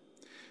origin.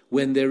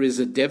 When there is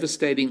a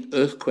devastating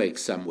earthquake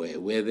somewhere,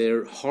 where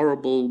there are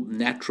horrible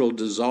natural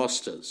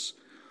disasters,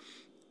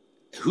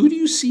 who do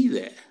you see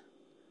there?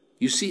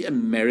 You see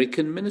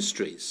American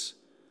ministries.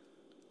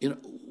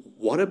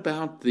 What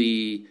about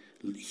the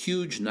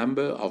huge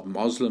number of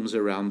Muslims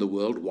around the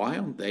world? Why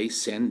aren't they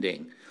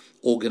sending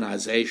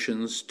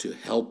organizations to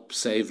help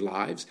save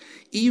lives?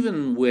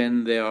 Even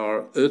when there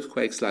are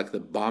earthquakes like the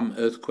bomb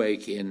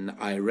earthquake in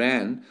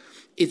Iran,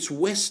 it's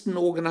Western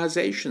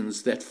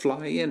organizations that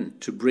fly in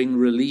to bring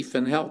relief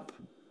and help.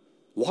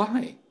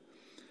 Why?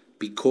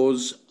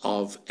 Because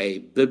of a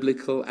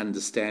biblical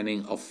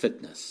understanding of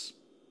fitness.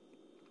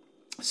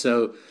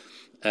 So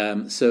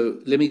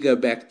let me go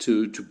back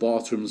to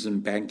bathrooms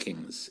and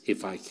bankings,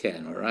 if I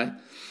can, all right?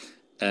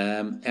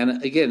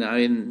 And again,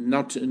 I mean,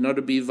 not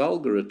to be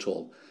vulgar at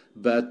all,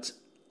 but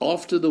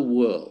after the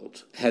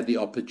world had the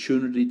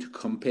opportunity to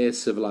compare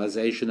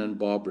civilization and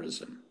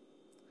barbarism,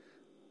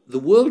 the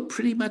world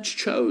pretty much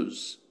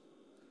chose,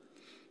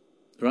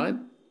 right?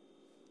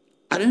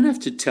 I don't have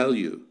to tell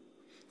you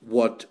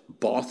what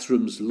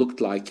bathrooms looked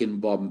like in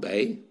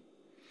Bombay.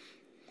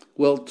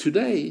 Well,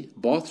 today,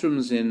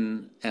 bathrooms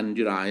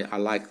I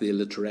like the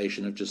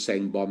alliteration of just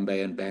saying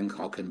Bombay and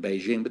Bangkok and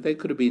Beijing, but they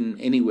could have been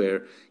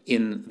anywhere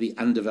in the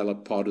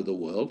undeveloped part of the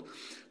world.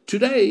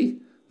 Today,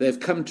 they've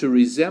come to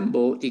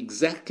resemble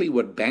exactly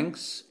what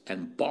banks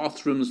and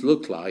bathrooms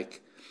look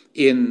like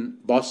in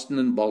Boston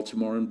and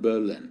Baltimore and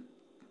Berlin.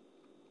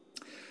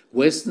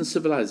 Western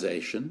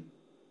civilization,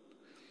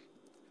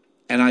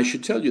 and I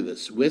should tell you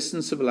this,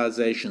 Western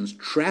civilization's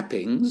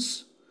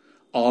trappings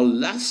are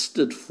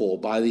lusted for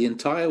by the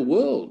entire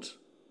world.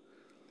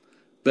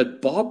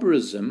 But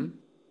barbarism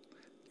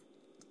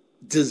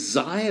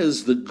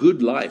desires the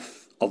good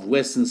life of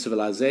Western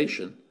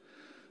civilization,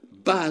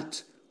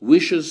 but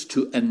wishes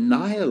to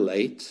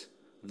annihilate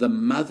the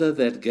mother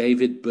that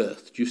gave it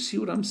birth. Do you see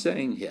what I'm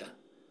saying here?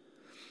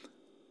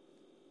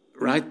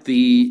 Right?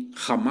 The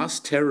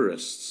Hamas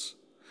terrorists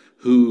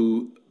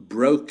who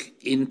broke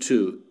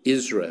into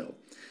Israel,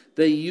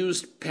 they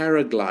used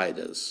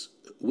paragliders.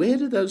 Where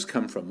did those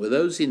come from? Were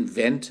those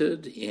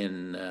invented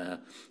in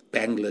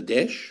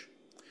Bangladesh?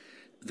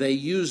 They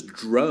used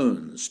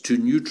drones to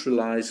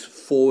neutralize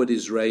forward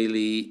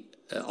Israeli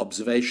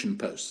observation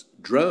posts.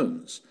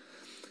 Drones.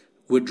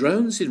 Were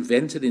drones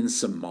invented in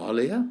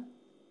Somalia?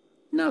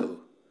 No.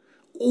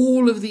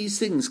 All of these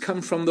things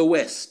come from the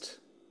West.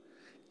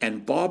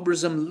 And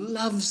barbarism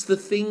loves the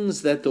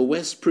things that the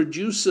West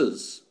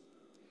produces.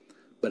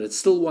 But it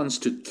still wants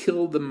to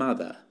kill the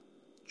mother,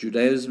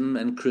 Judaism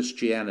and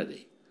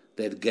Christianity,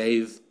 that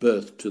gave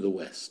birth to the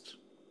West.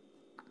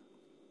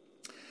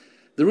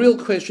 The real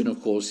question,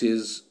 of course,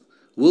 is,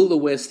 will the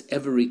West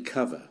ever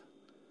recover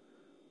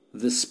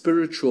the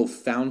spiritual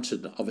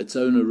fountain of its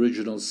own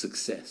original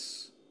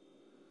success?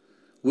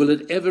 Will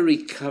it ever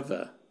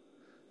recover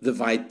the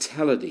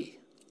vitality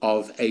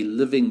of a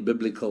living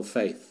biblical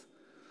faith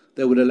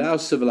that would allow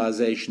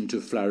civilization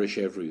to flourish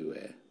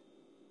everywhere?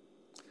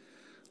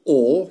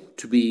 or,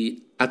 to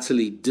be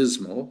utterly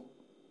dismal,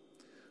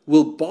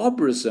 will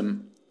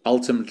barbarism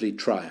ultimately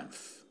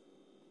triumph?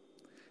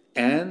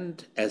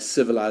 And as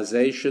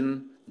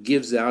civilization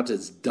gives out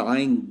its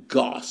dying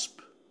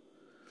gasp,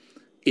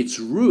 its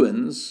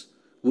ruins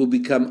will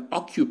become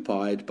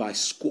occupied by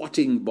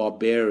squatting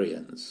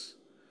barbarians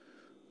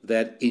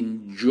that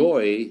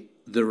enjoy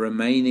the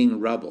remaining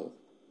rubble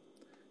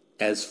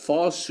as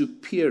far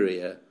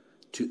superior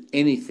to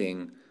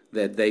anything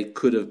that they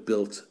could have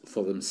built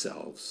for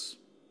themselves.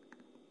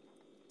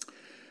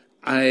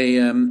 I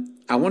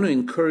want to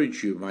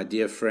encourage you, my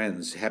dear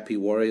friends, happy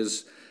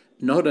warriors,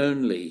 not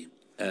only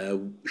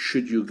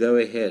should you go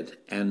ahead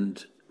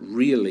and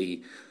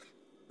really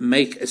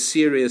make a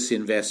serious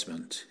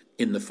investment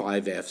in the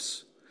 5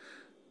 Fs,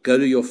 go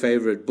to your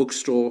favorite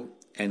bookstore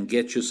and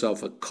get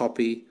yourself a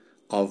copy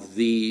of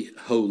The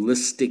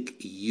Holistic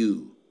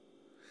You,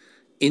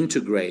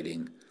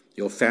 integrating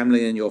your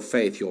family and your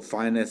faith, your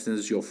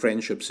finances, your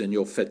friendships, and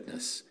your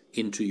fitness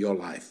into your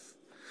life.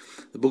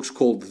 The book's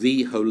called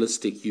The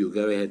Holistic You.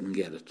 Go ahead and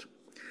get it.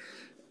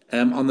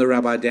 On the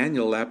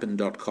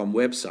RabbiDanielLapin.com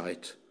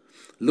website,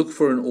 look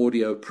for an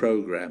audio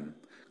program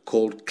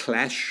called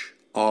Clash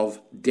of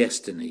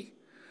Destiny,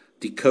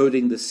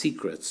 Decoding the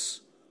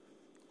Secrets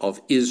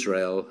of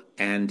Israel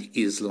and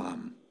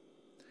Islam.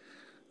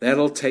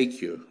 That'll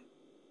take you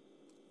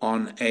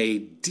on a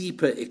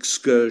deeper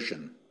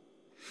excursion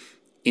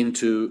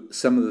into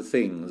some of the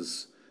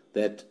things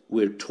that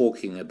we're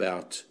talking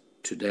about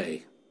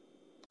today.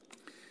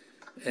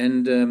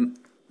 And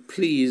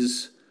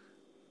please,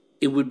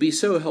 it would be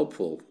so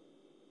helpful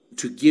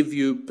to give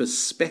you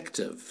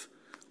perspective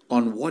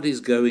on what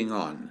is going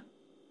on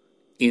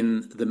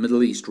in the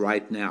Middle East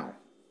right now,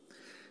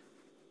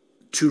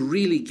 to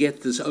really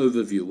get this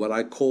overview, what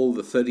I call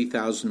the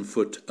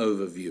 30,000-foot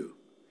overview.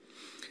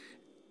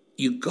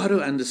 You've got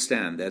to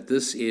understand that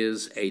this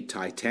is a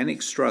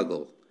titanic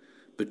struggle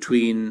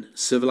between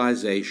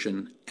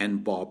civilization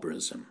and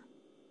barbarism.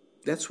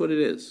 That's what it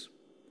is.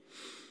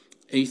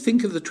 And you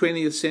think of the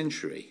 20th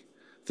century,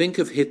 think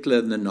of Hitler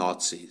and the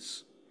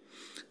Nazis.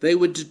 They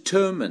were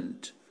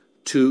determined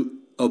to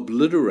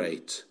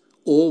obliterate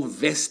all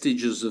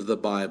vestiges of the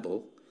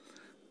Bible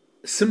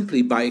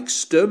simply by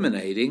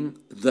exterminating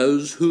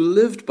those who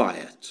lived by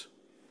it.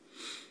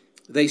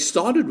 They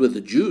started with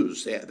the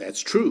Jews,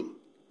 that's true,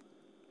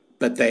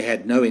 but they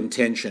had no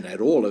intention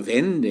at all of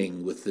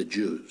ending with the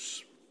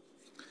Jews.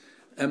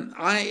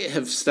 I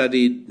have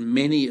studied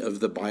many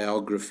of the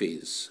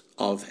biographies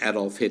of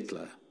Adolf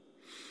Hitler.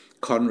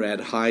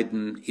 Conrad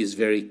Hayden is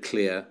very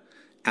clear.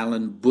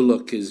 Alan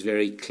Bullock is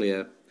very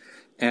clear.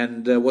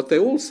 And what they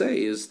all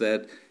say is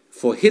that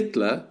for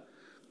Hitler,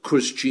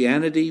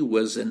 Christianity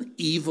was an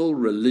evil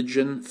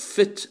religion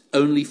fit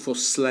only for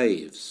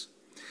slaves.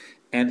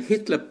 And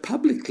Hitler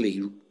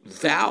publicly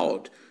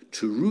vowed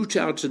to root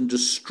out and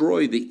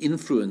destroy the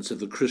influence of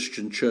the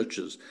Christian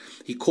churches.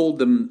 He called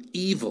them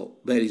evil,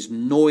 that is,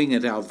 gnawing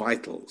at our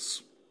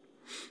vitals.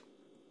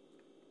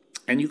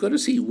 And you've got to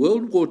see,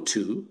 World War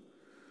II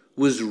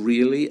was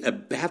really a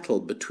battle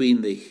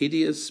between the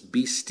hideous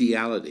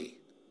bestiality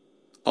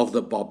of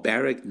the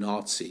barbaric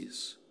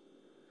Nazis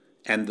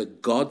and the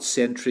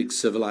God-centric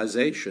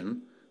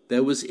civilization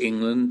that was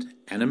England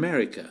and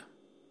America.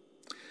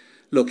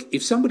 Look,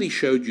 if somebody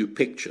showed you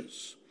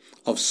pictures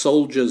of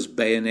soldiers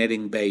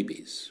bayoneting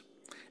babies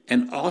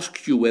and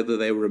asked you whether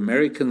they were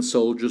American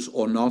soldiers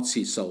or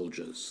Nazi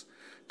soldiers,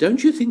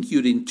 don't you think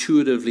you'd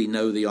intuitively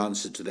know the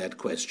answer to that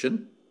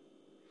question?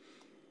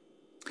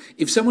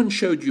 If someone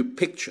showed you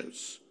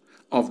pictures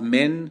of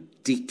men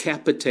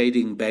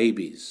decapitating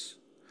babies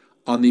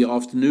on the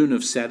afternoon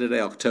of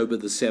Saturday, October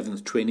the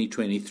 7th,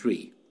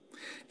 2023,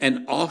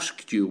 and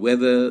asked you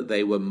whether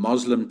they were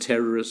Muslim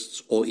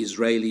terrorists or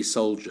Israeli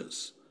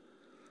soldiers,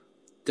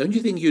 don't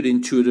you think you'd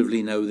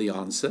intuitively know the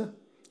answer?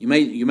 You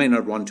may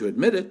not want to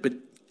admit it, but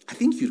I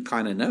think you'd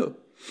kind of know.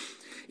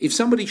 If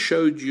somebody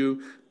showed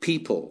you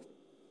people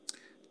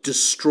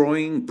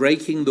destroying,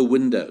 breaking the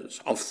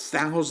windows of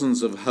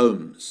thousands of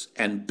homes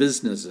and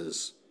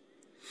businesses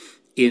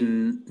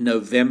in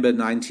November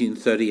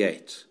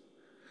 1938,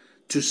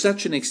 to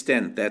such an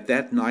extent that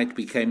that night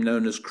became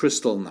known as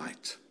Crystal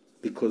Night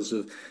because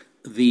of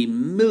the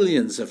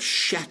millions of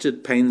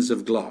shattered panes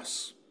of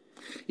glass.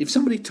 If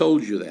somebody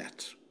told you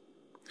that,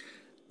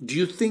 do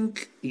you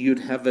think you'd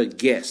have a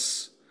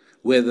guess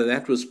whether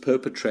that was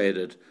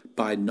perpetrated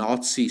by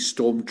Nazi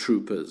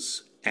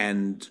stormtroopers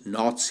and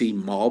Nazi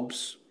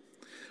mobs?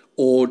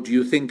 Or do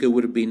you think it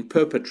would have been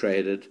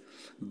perpetrated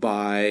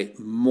by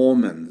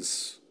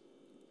Mormons,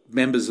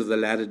 members of the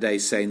Latter-day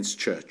Saints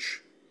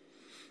Church?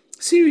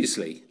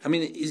 Seriously, I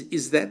mean,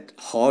 is that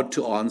hard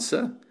to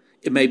answer?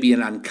 It may be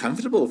an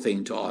uncomfortable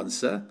thing to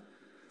answer,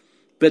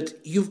 but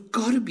you've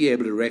got to be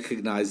able to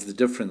recognize the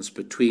difference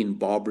between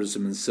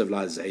barbarism and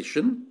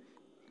civilization.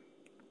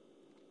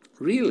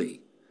 Really.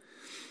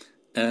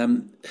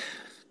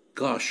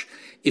 Gosh,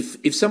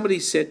 if somebody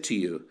said to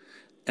you,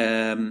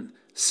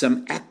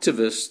 some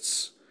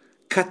activists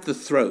cut the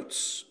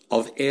throats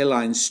of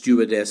airline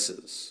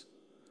stewardesses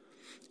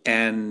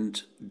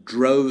and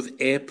drove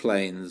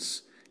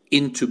airplanes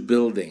into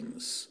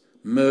buildings,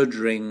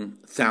 murdering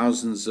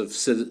thousands of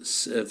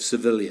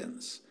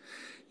civilians.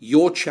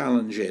 Your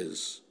challenge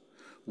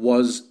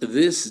was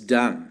this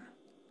done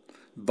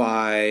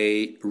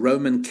by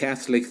Roman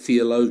Catholic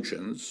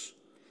theologians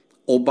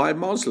or by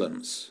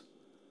Muslims?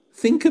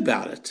 Think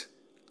about it.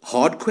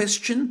 Hard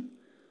question?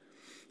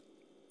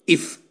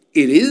 If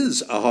it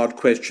is a hard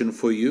question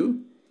for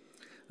you,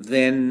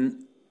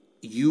 then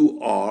you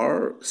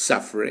are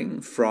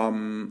suffering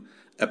from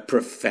a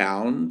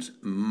profound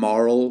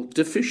moral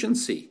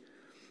deficiency.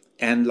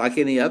 And like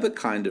any other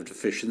kind of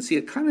deficiency,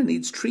 it kind of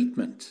needs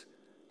treatment.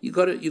 You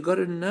got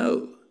to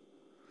know.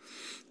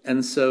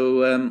 And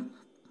so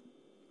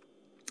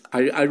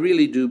I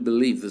really do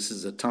believe this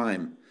is a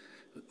time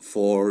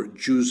for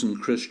Jews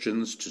and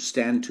Christians to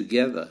stand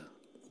together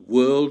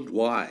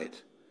worldwide,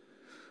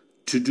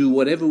 to do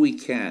whatever we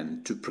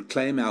can to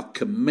proclaim our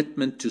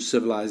commitment to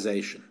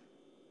civilization.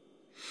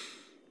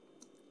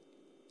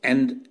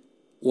 And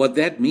what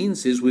that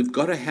means is we've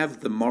got to have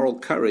the moral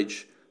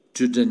courage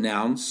to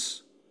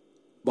denounce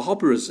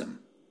barbarism.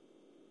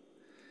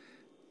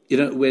 You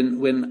know,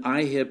 when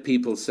I hear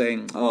people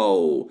saying,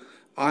 oh,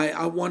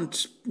 I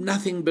want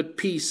nothing but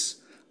peace,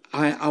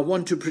 I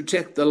want to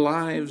protect the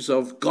lives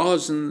of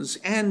Gazans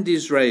and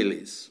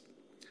Israelis,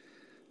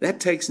 that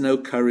takes no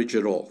courage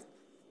at all.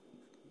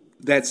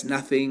 That's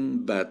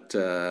nothing but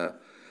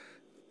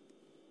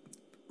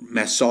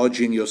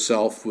massaging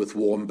yourself with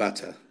warm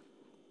butter.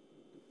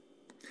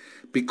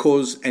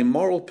 Because a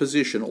moral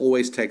position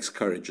always takes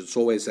courage. It's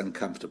always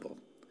uncomfortable.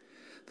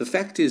 The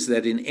fact is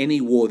that in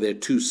any war there are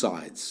two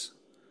sides,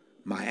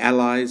 my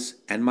allies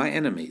and my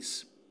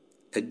enemies.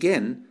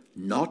 Again,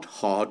 not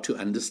hard to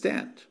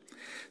understand.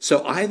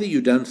 So either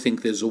you don't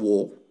think there's a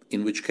war,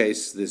 in which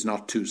case there's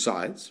not two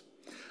sides,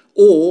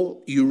 or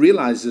you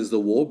realize there's the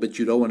war, but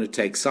you don't want to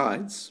take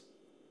sides,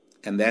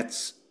 and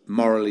that's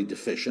morally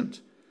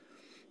deficient,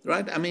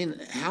 right? I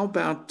mean, how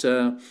about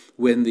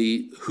when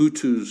the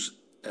Hutus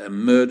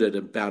murdered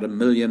about 1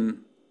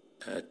 million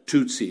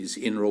Tutsis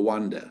in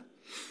Rwanda?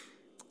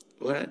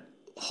 Well,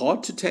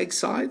 hard to take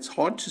sides,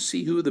 hard to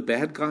see who the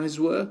bad guys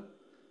were.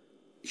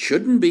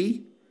 Shouldn't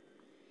be.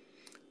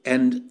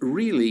 And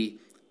really,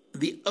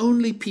 the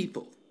only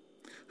people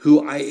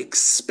who I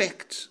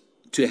expect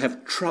to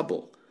have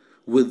trouble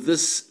with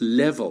this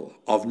level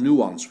of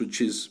nuance,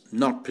 which is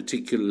not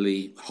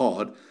particularly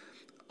hard,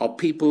 are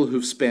people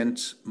who've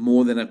spent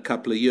more than a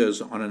couple of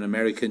years on an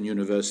American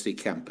university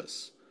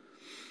campus.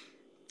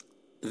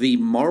 The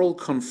moral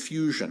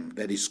confusion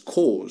that is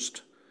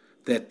caused,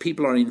 that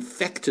people are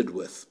infected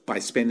with by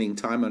spending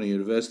time on a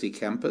university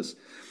campus,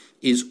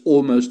 is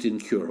almost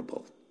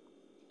incurable.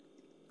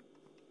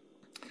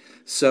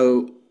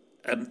 So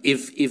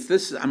if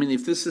this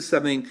is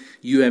something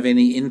you have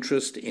any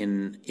interest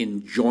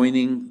in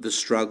joining the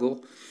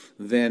struggle,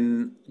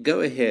 then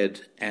go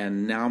ahead,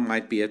 and now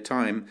might be a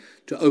time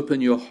to open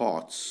your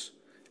hearts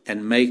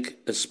and make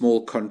a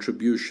small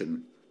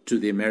contribution to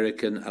the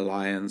American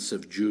Alliance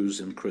of Jews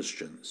and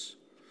Christians.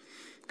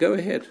 Go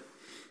ahead.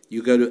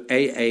 You go to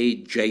aajc.org,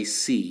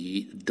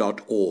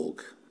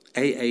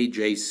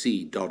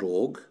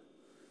 aajc.org,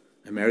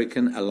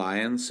 American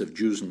Alliance of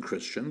Jews and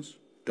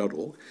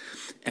Christians.org,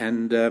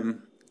 and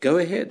go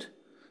ahead.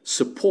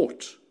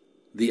 Support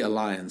the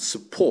alliance,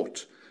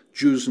 support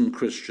Jews and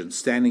Christians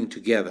standing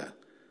together,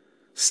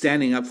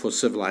 standing up for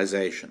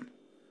civilization,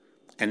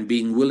 and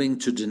being willing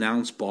to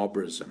denounce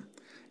barbarism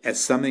as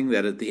something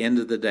that at the end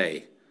of the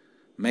day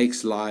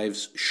makes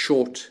lives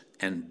short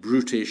and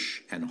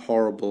brutish and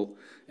horrible,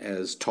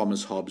 as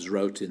Thomas Hobbes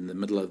wrote in the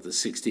middle of the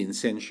 16th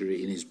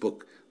century in his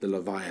book, The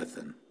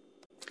Leviathan.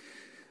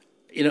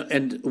 You know,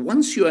 and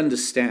once you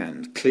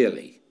understand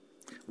clearly,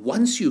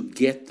 once you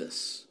get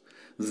this,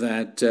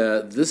 that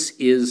this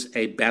is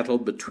a battle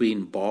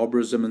between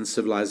barbarism and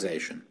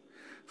civilization.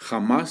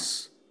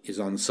 Hamas is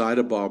on the side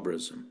of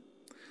barbarism.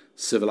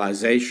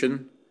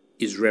 Civilization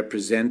is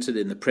represented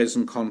in the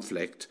present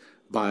conflict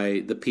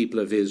by the people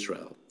of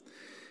Israel.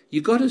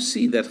 You got to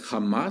see that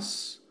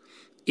Hamas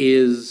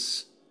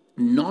is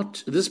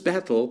not, this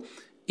battle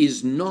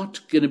is not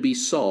going to be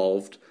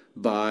solved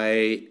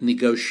by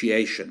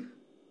negotiation,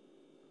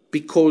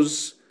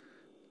 because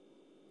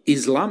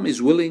Islam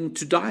is willing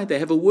to die. They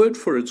have a word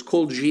for it. It's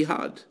called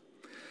jihad.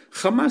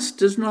 Hamas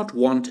does not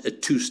want a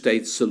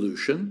two-state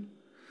solution.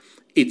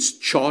 Its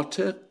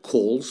charter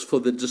calls for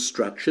the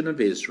destruction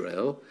of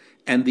Israel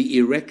and the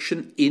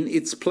erection in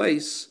its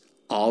place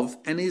of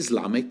an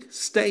Islamic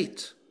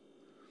state.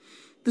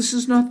 This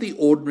is not the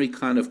ordinary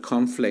kind of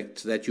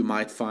conflict that you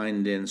might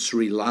find in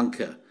Sri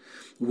Lanka,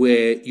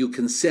 where you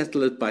can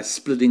settle it by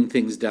splitting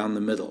things down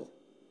the middle.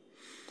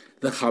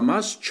 The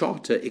Hamas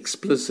charter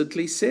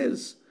explicitly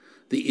says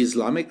the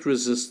Islamic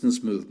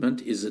resistance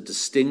movement is a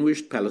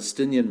distinguished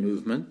Palestinian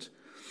movement.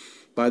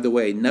 By the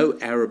way, no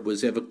Arab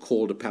was ever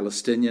called a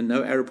Palestinian.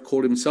 No Arab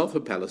called himself a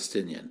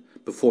Palestinian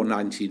before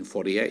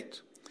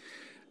 1948.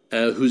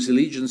 Whose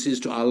allegiance is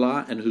to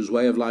Allah and whose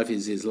way of life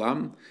is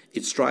Islam.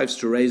 It strives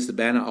to raise the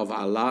banner of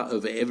Allah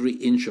over every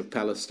inch of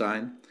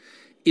Palestine.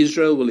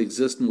 Israel will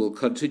exist and will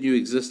continue to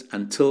exist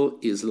until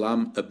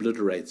Islam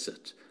obliterates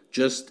it,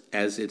 just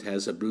as it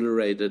has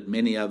obliterated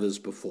many others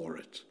before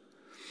it.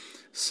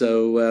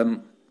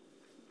 So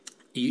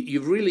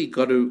you've really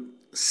got to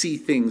see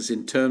things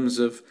in terms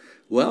of,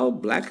 well,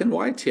 black and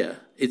white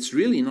here. It's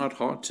really not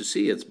hard to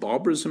see. It's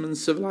barbarism and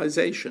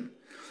civilization.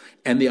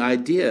 And the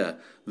idea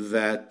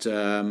that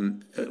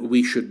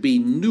we should be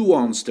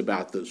nuanced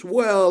about this,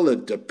 well,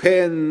 it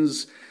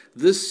depends.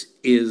 This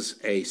is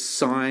a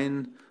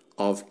sign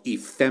of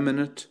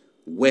effeminate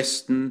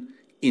Western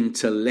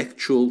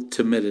intellectual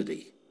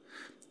timidity.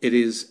 It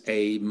is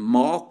a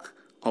mark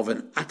of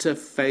an utter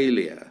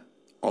failure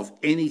of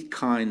any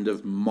kind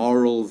of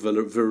moral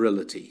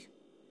virility.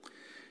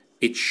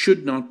 It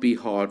should not be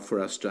hard for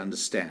us to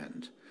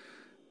understand.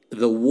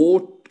 The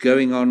war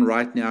going on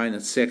right now in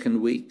its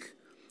second week,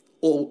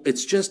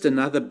 it's just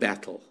another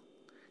battle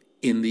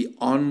in the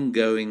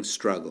ongoing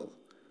struggle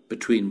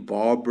between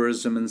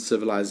barbarism and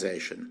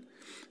civilization.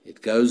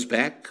 It goes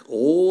back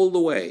all the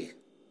way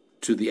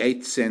to the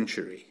 8th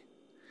century,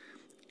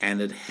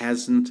 and it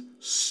hasn't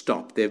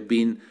stopped. There have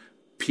been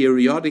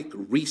periodic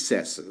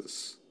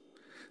recesses.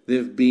 There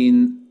have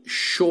been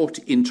short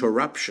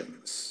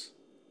interruptions.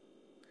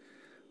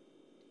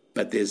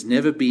 But there's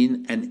never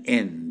been an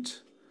end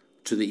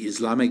to the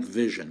Islamic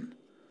vision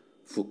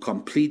for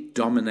complete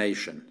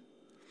domination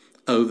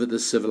over the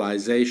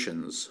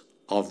civilizations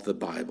of the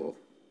Bible.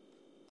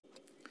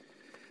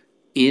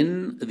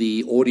 In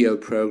the audio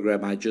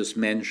program I just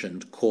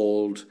mentioned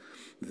called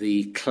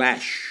The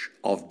Clash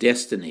of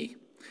Destiny,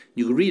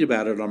 you can read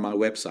about it on my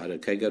website,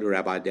 okay? Go to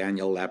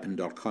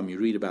rabbidaniellapin.com. You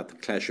read about the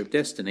Clash of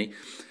Destiny,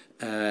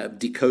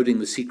 decoding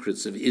the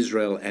secrets of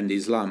Israel and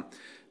Islam.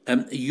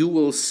 You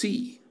will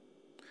see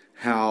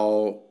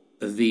how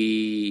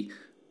the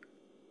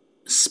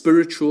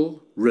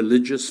spiritual,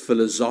 religious,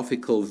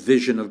 philosophical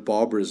vision of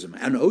barbarism,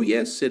 and oh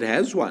yes, it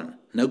has one,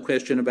 no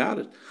question about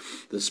it.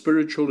 The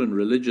spiritual and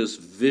religious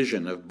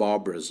vision of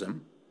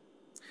barbarism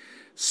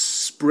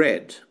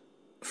spread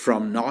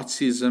from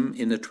Nazism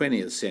in the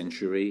 20th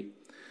century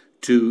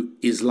to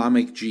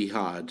Islamic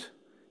jihad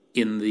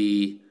in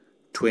the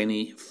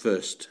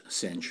 21st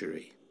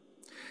century.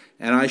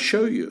 And I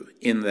show you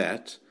in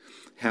that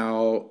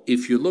how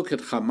if you look at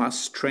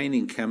Hamas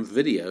training camp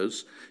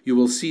videos, you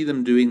will see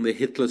them doing the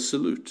Hitler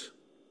salute.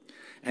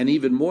 And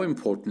even more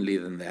importantly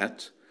than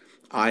that,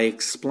 I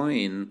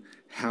explain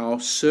how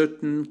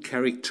certain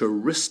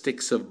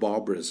characteristics of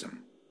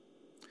barbarism,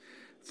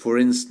 for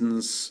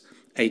instance,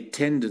 a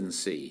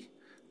tendency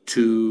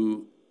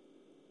to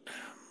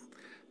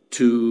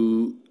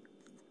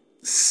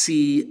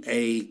see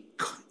a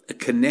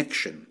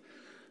connection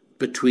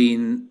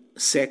between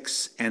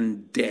sex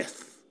and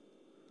death.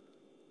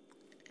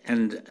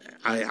 And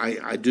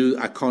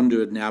I can't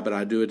do it now, but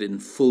I do it in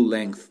full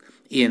length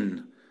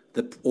in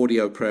the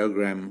audio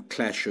program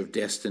Clash of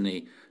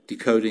Destiny,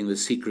 Decoding the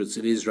Secrets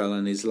of Israel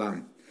and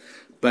Islam.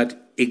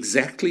 But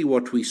exactly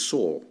what we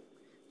saw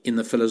in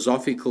the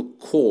philosophical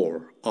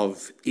core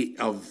of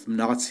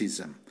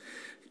Nazism,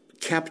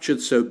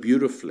 captured so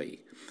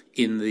beautifully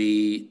in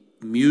the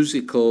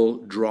musical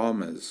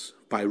dramas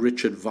by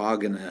Richard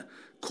Wagner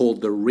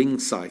called The Ring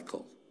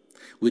Cycle,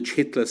 which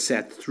Hitler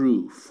sat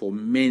through for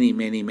many,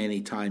 many,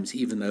 many times,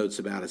 even though it's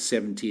about a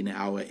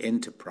 17-hour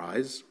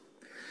enterprise,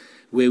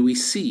 where we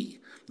see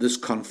this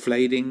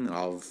conflating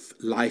of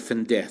life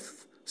and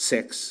death,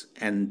 sex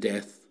and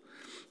death,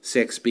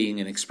 sex being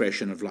an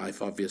expression of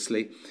life,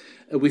 obviously.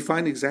 We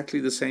find exactly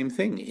the same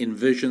thing in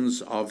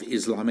visions of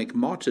Islamic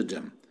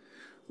martyrdom.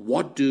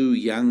 What do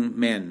young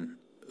men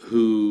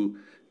who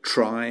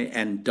try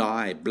and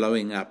die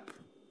blowing up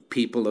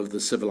people of the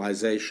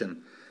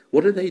civilization,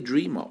 what do they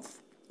dream of?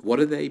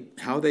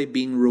 How are they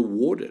being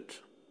rewarded?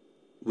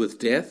 With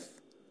death?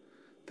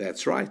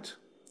 That's right.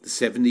 The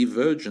 70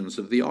 virgins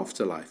of the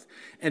afterlife.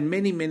 And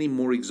many, many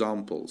more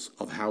examples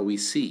of how we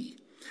see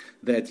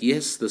that,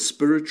 yes, the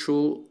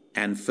spiritual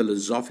and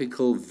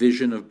philosophical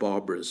vision of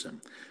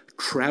barbarism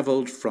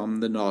traveled from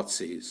the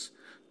Nazis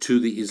to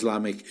the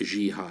Islamic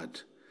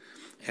jihad.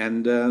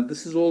 And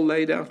this is all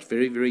laid out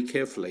very, very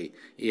carefully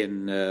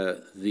in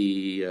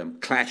the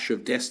Clash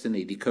of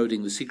Destiny,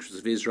 Decoding the Secrets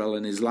of Israel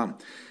and Islam.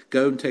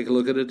 Go and take a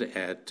look at it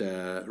at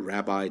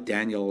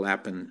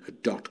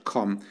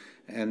rabbidaniellapin.com,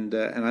 and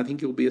I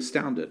think you'll be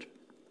astounded.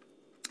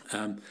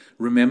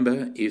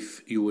 Remember,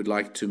 if you would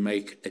like to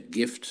make a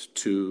gift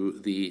to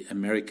the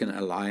American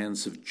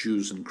Alliance of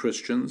Jews and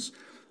Christians,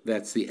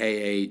 that's the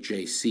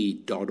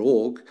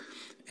aajc.org.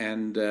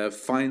 And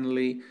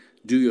finally,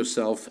 do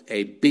yourself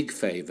a big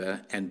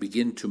favor and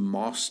begin to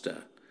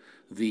master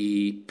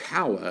the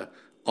power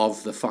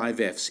of the 5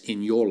 F's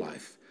in your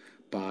life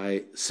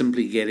by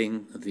simply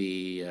getting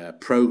the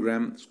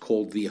program. It's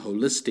called The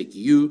Holistic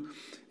You,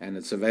 and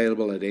it's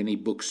available at any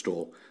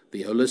bookstore.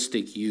 The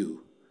Holistic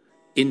You,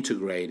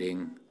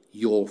 integrating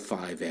your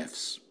 5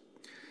 F's.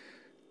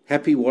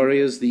 Happy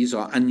warriors, these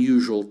are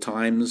unusual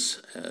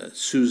times.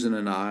 Susan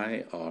and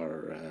I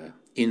are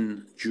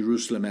in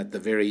Jerusalem at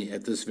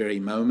this very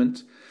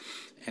moment,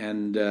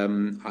 and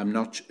I'm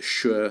not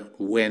sure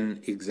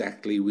when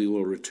exactly we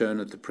will return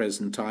at the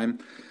present time,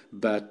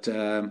 but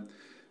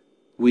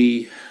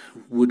we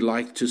would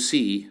like to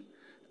see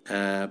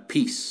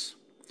peace.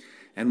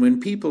 And when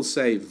people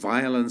say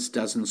violence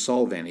doesn't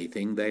solve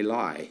anything, they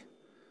lie,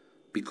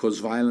 because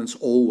violence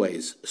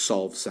always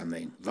solves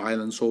something.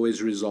 Violence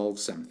always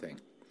resolves something.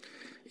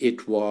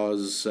 It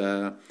was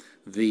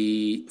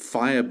the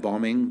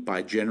firebombing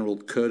by General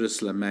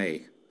Curtis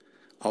LeMay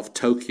of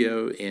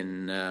Tokyo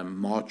in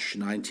March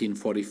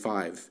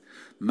 1945,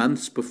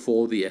 months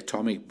before the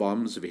atomic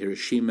bombs of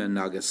Hiroshima and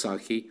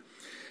Nagasaki.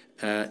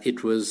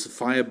 It was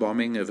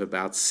firebombing of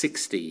about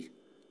 60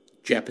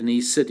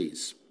 Japanese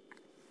cities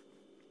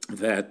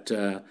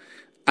that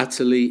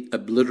utterly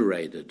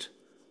obliterated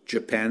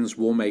Japan's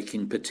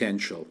war-making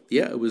potential.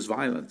 Yeah, it was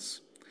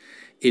violence.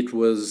 It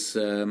was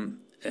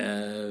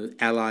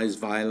Allies'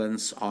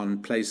 violence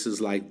on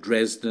places like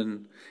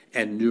Dresden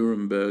and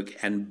Nuremberg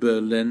and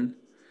Berlin.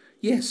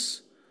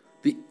 Yes,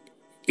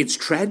 it's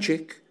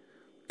tragic,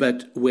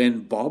 but when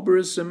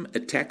barbarism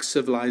attacks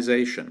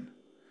civilization,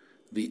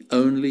 the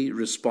only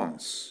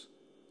response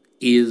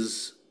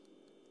is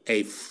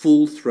a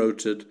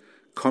full-throated,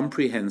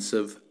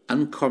 comprehensive,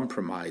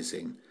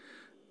 uncompromising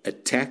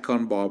attack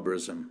on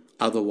barbarism.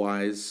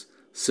 Otherwise,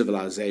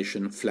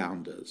 civilization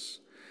flounders.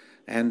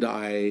 And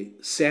I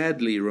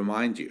sadly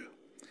remind you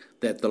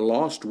that the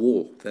last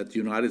war that the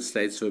United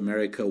States of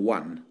America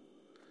won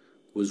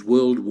was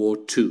World War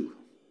II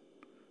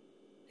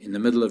in the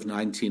middle of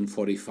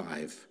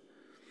 1945.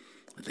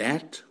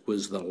 That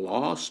was the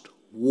last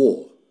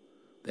war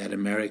that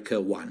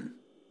America won.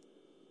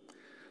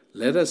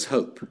 Let us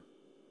hope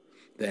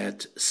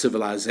that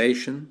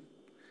civilization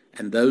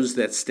and those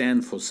that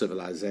stand for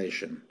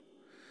civilization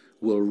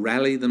will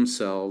rally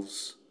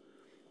themselves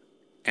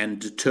and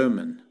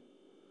determine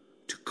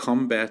to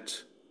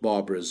combat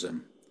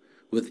barbarism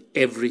with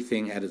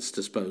everything at its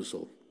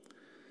disposal.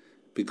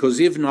 Because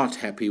if not,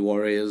 happy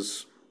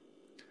warriors,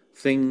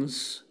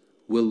 things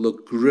will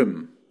look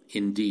grim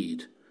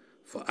indeed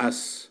for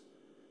us,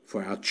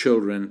 for our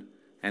children,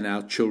 and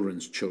our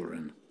children's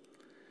children.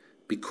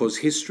 Because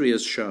history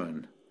has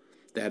shown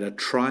that a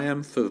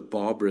triumph of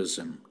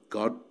barbarism,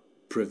 God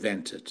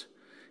prevented.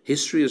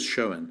 History has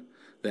shown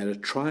that a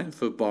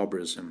triumph of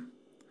barbarism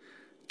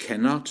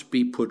cannot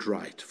be put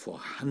right for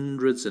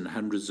hundreds and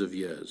hundreds of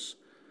years.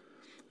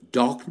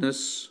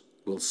 Darkness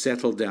will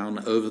settle down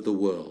over the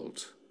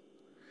world,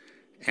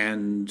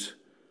 and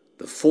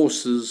the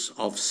forces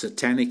of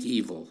satanic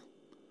evil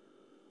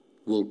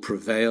will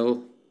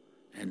prevail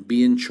and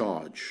be in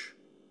charge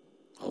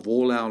of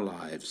all our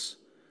lives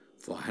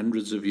for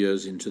hundreds of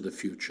years into the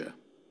future.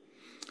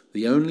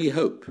 The only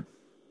hope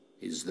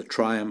is the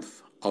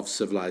triumph of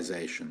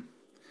civilization.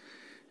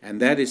 And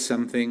that is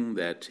something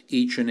that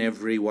each and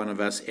every one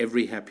of us,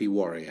 every happy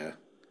warrior,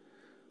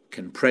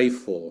 can pray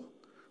for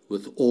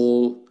with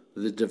all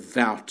the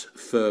devout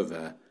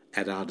fervor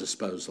at our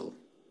disposal.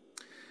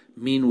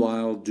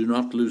 Meanwhile, do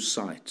not lose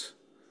sight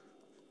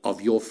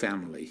of your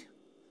family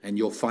and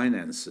your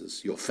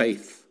finances, your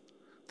faith,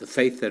 the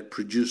faith that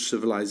produced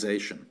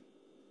civilization,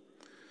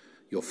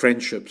 your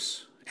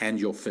friendships, and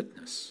your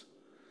fitness.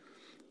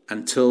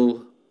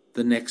 Until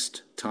the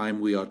next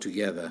time we are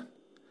together,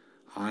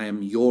 I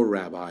am your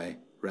Rabbi,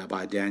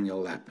 Rabbi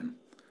Daniel Lapin.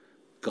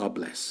 God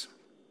bless.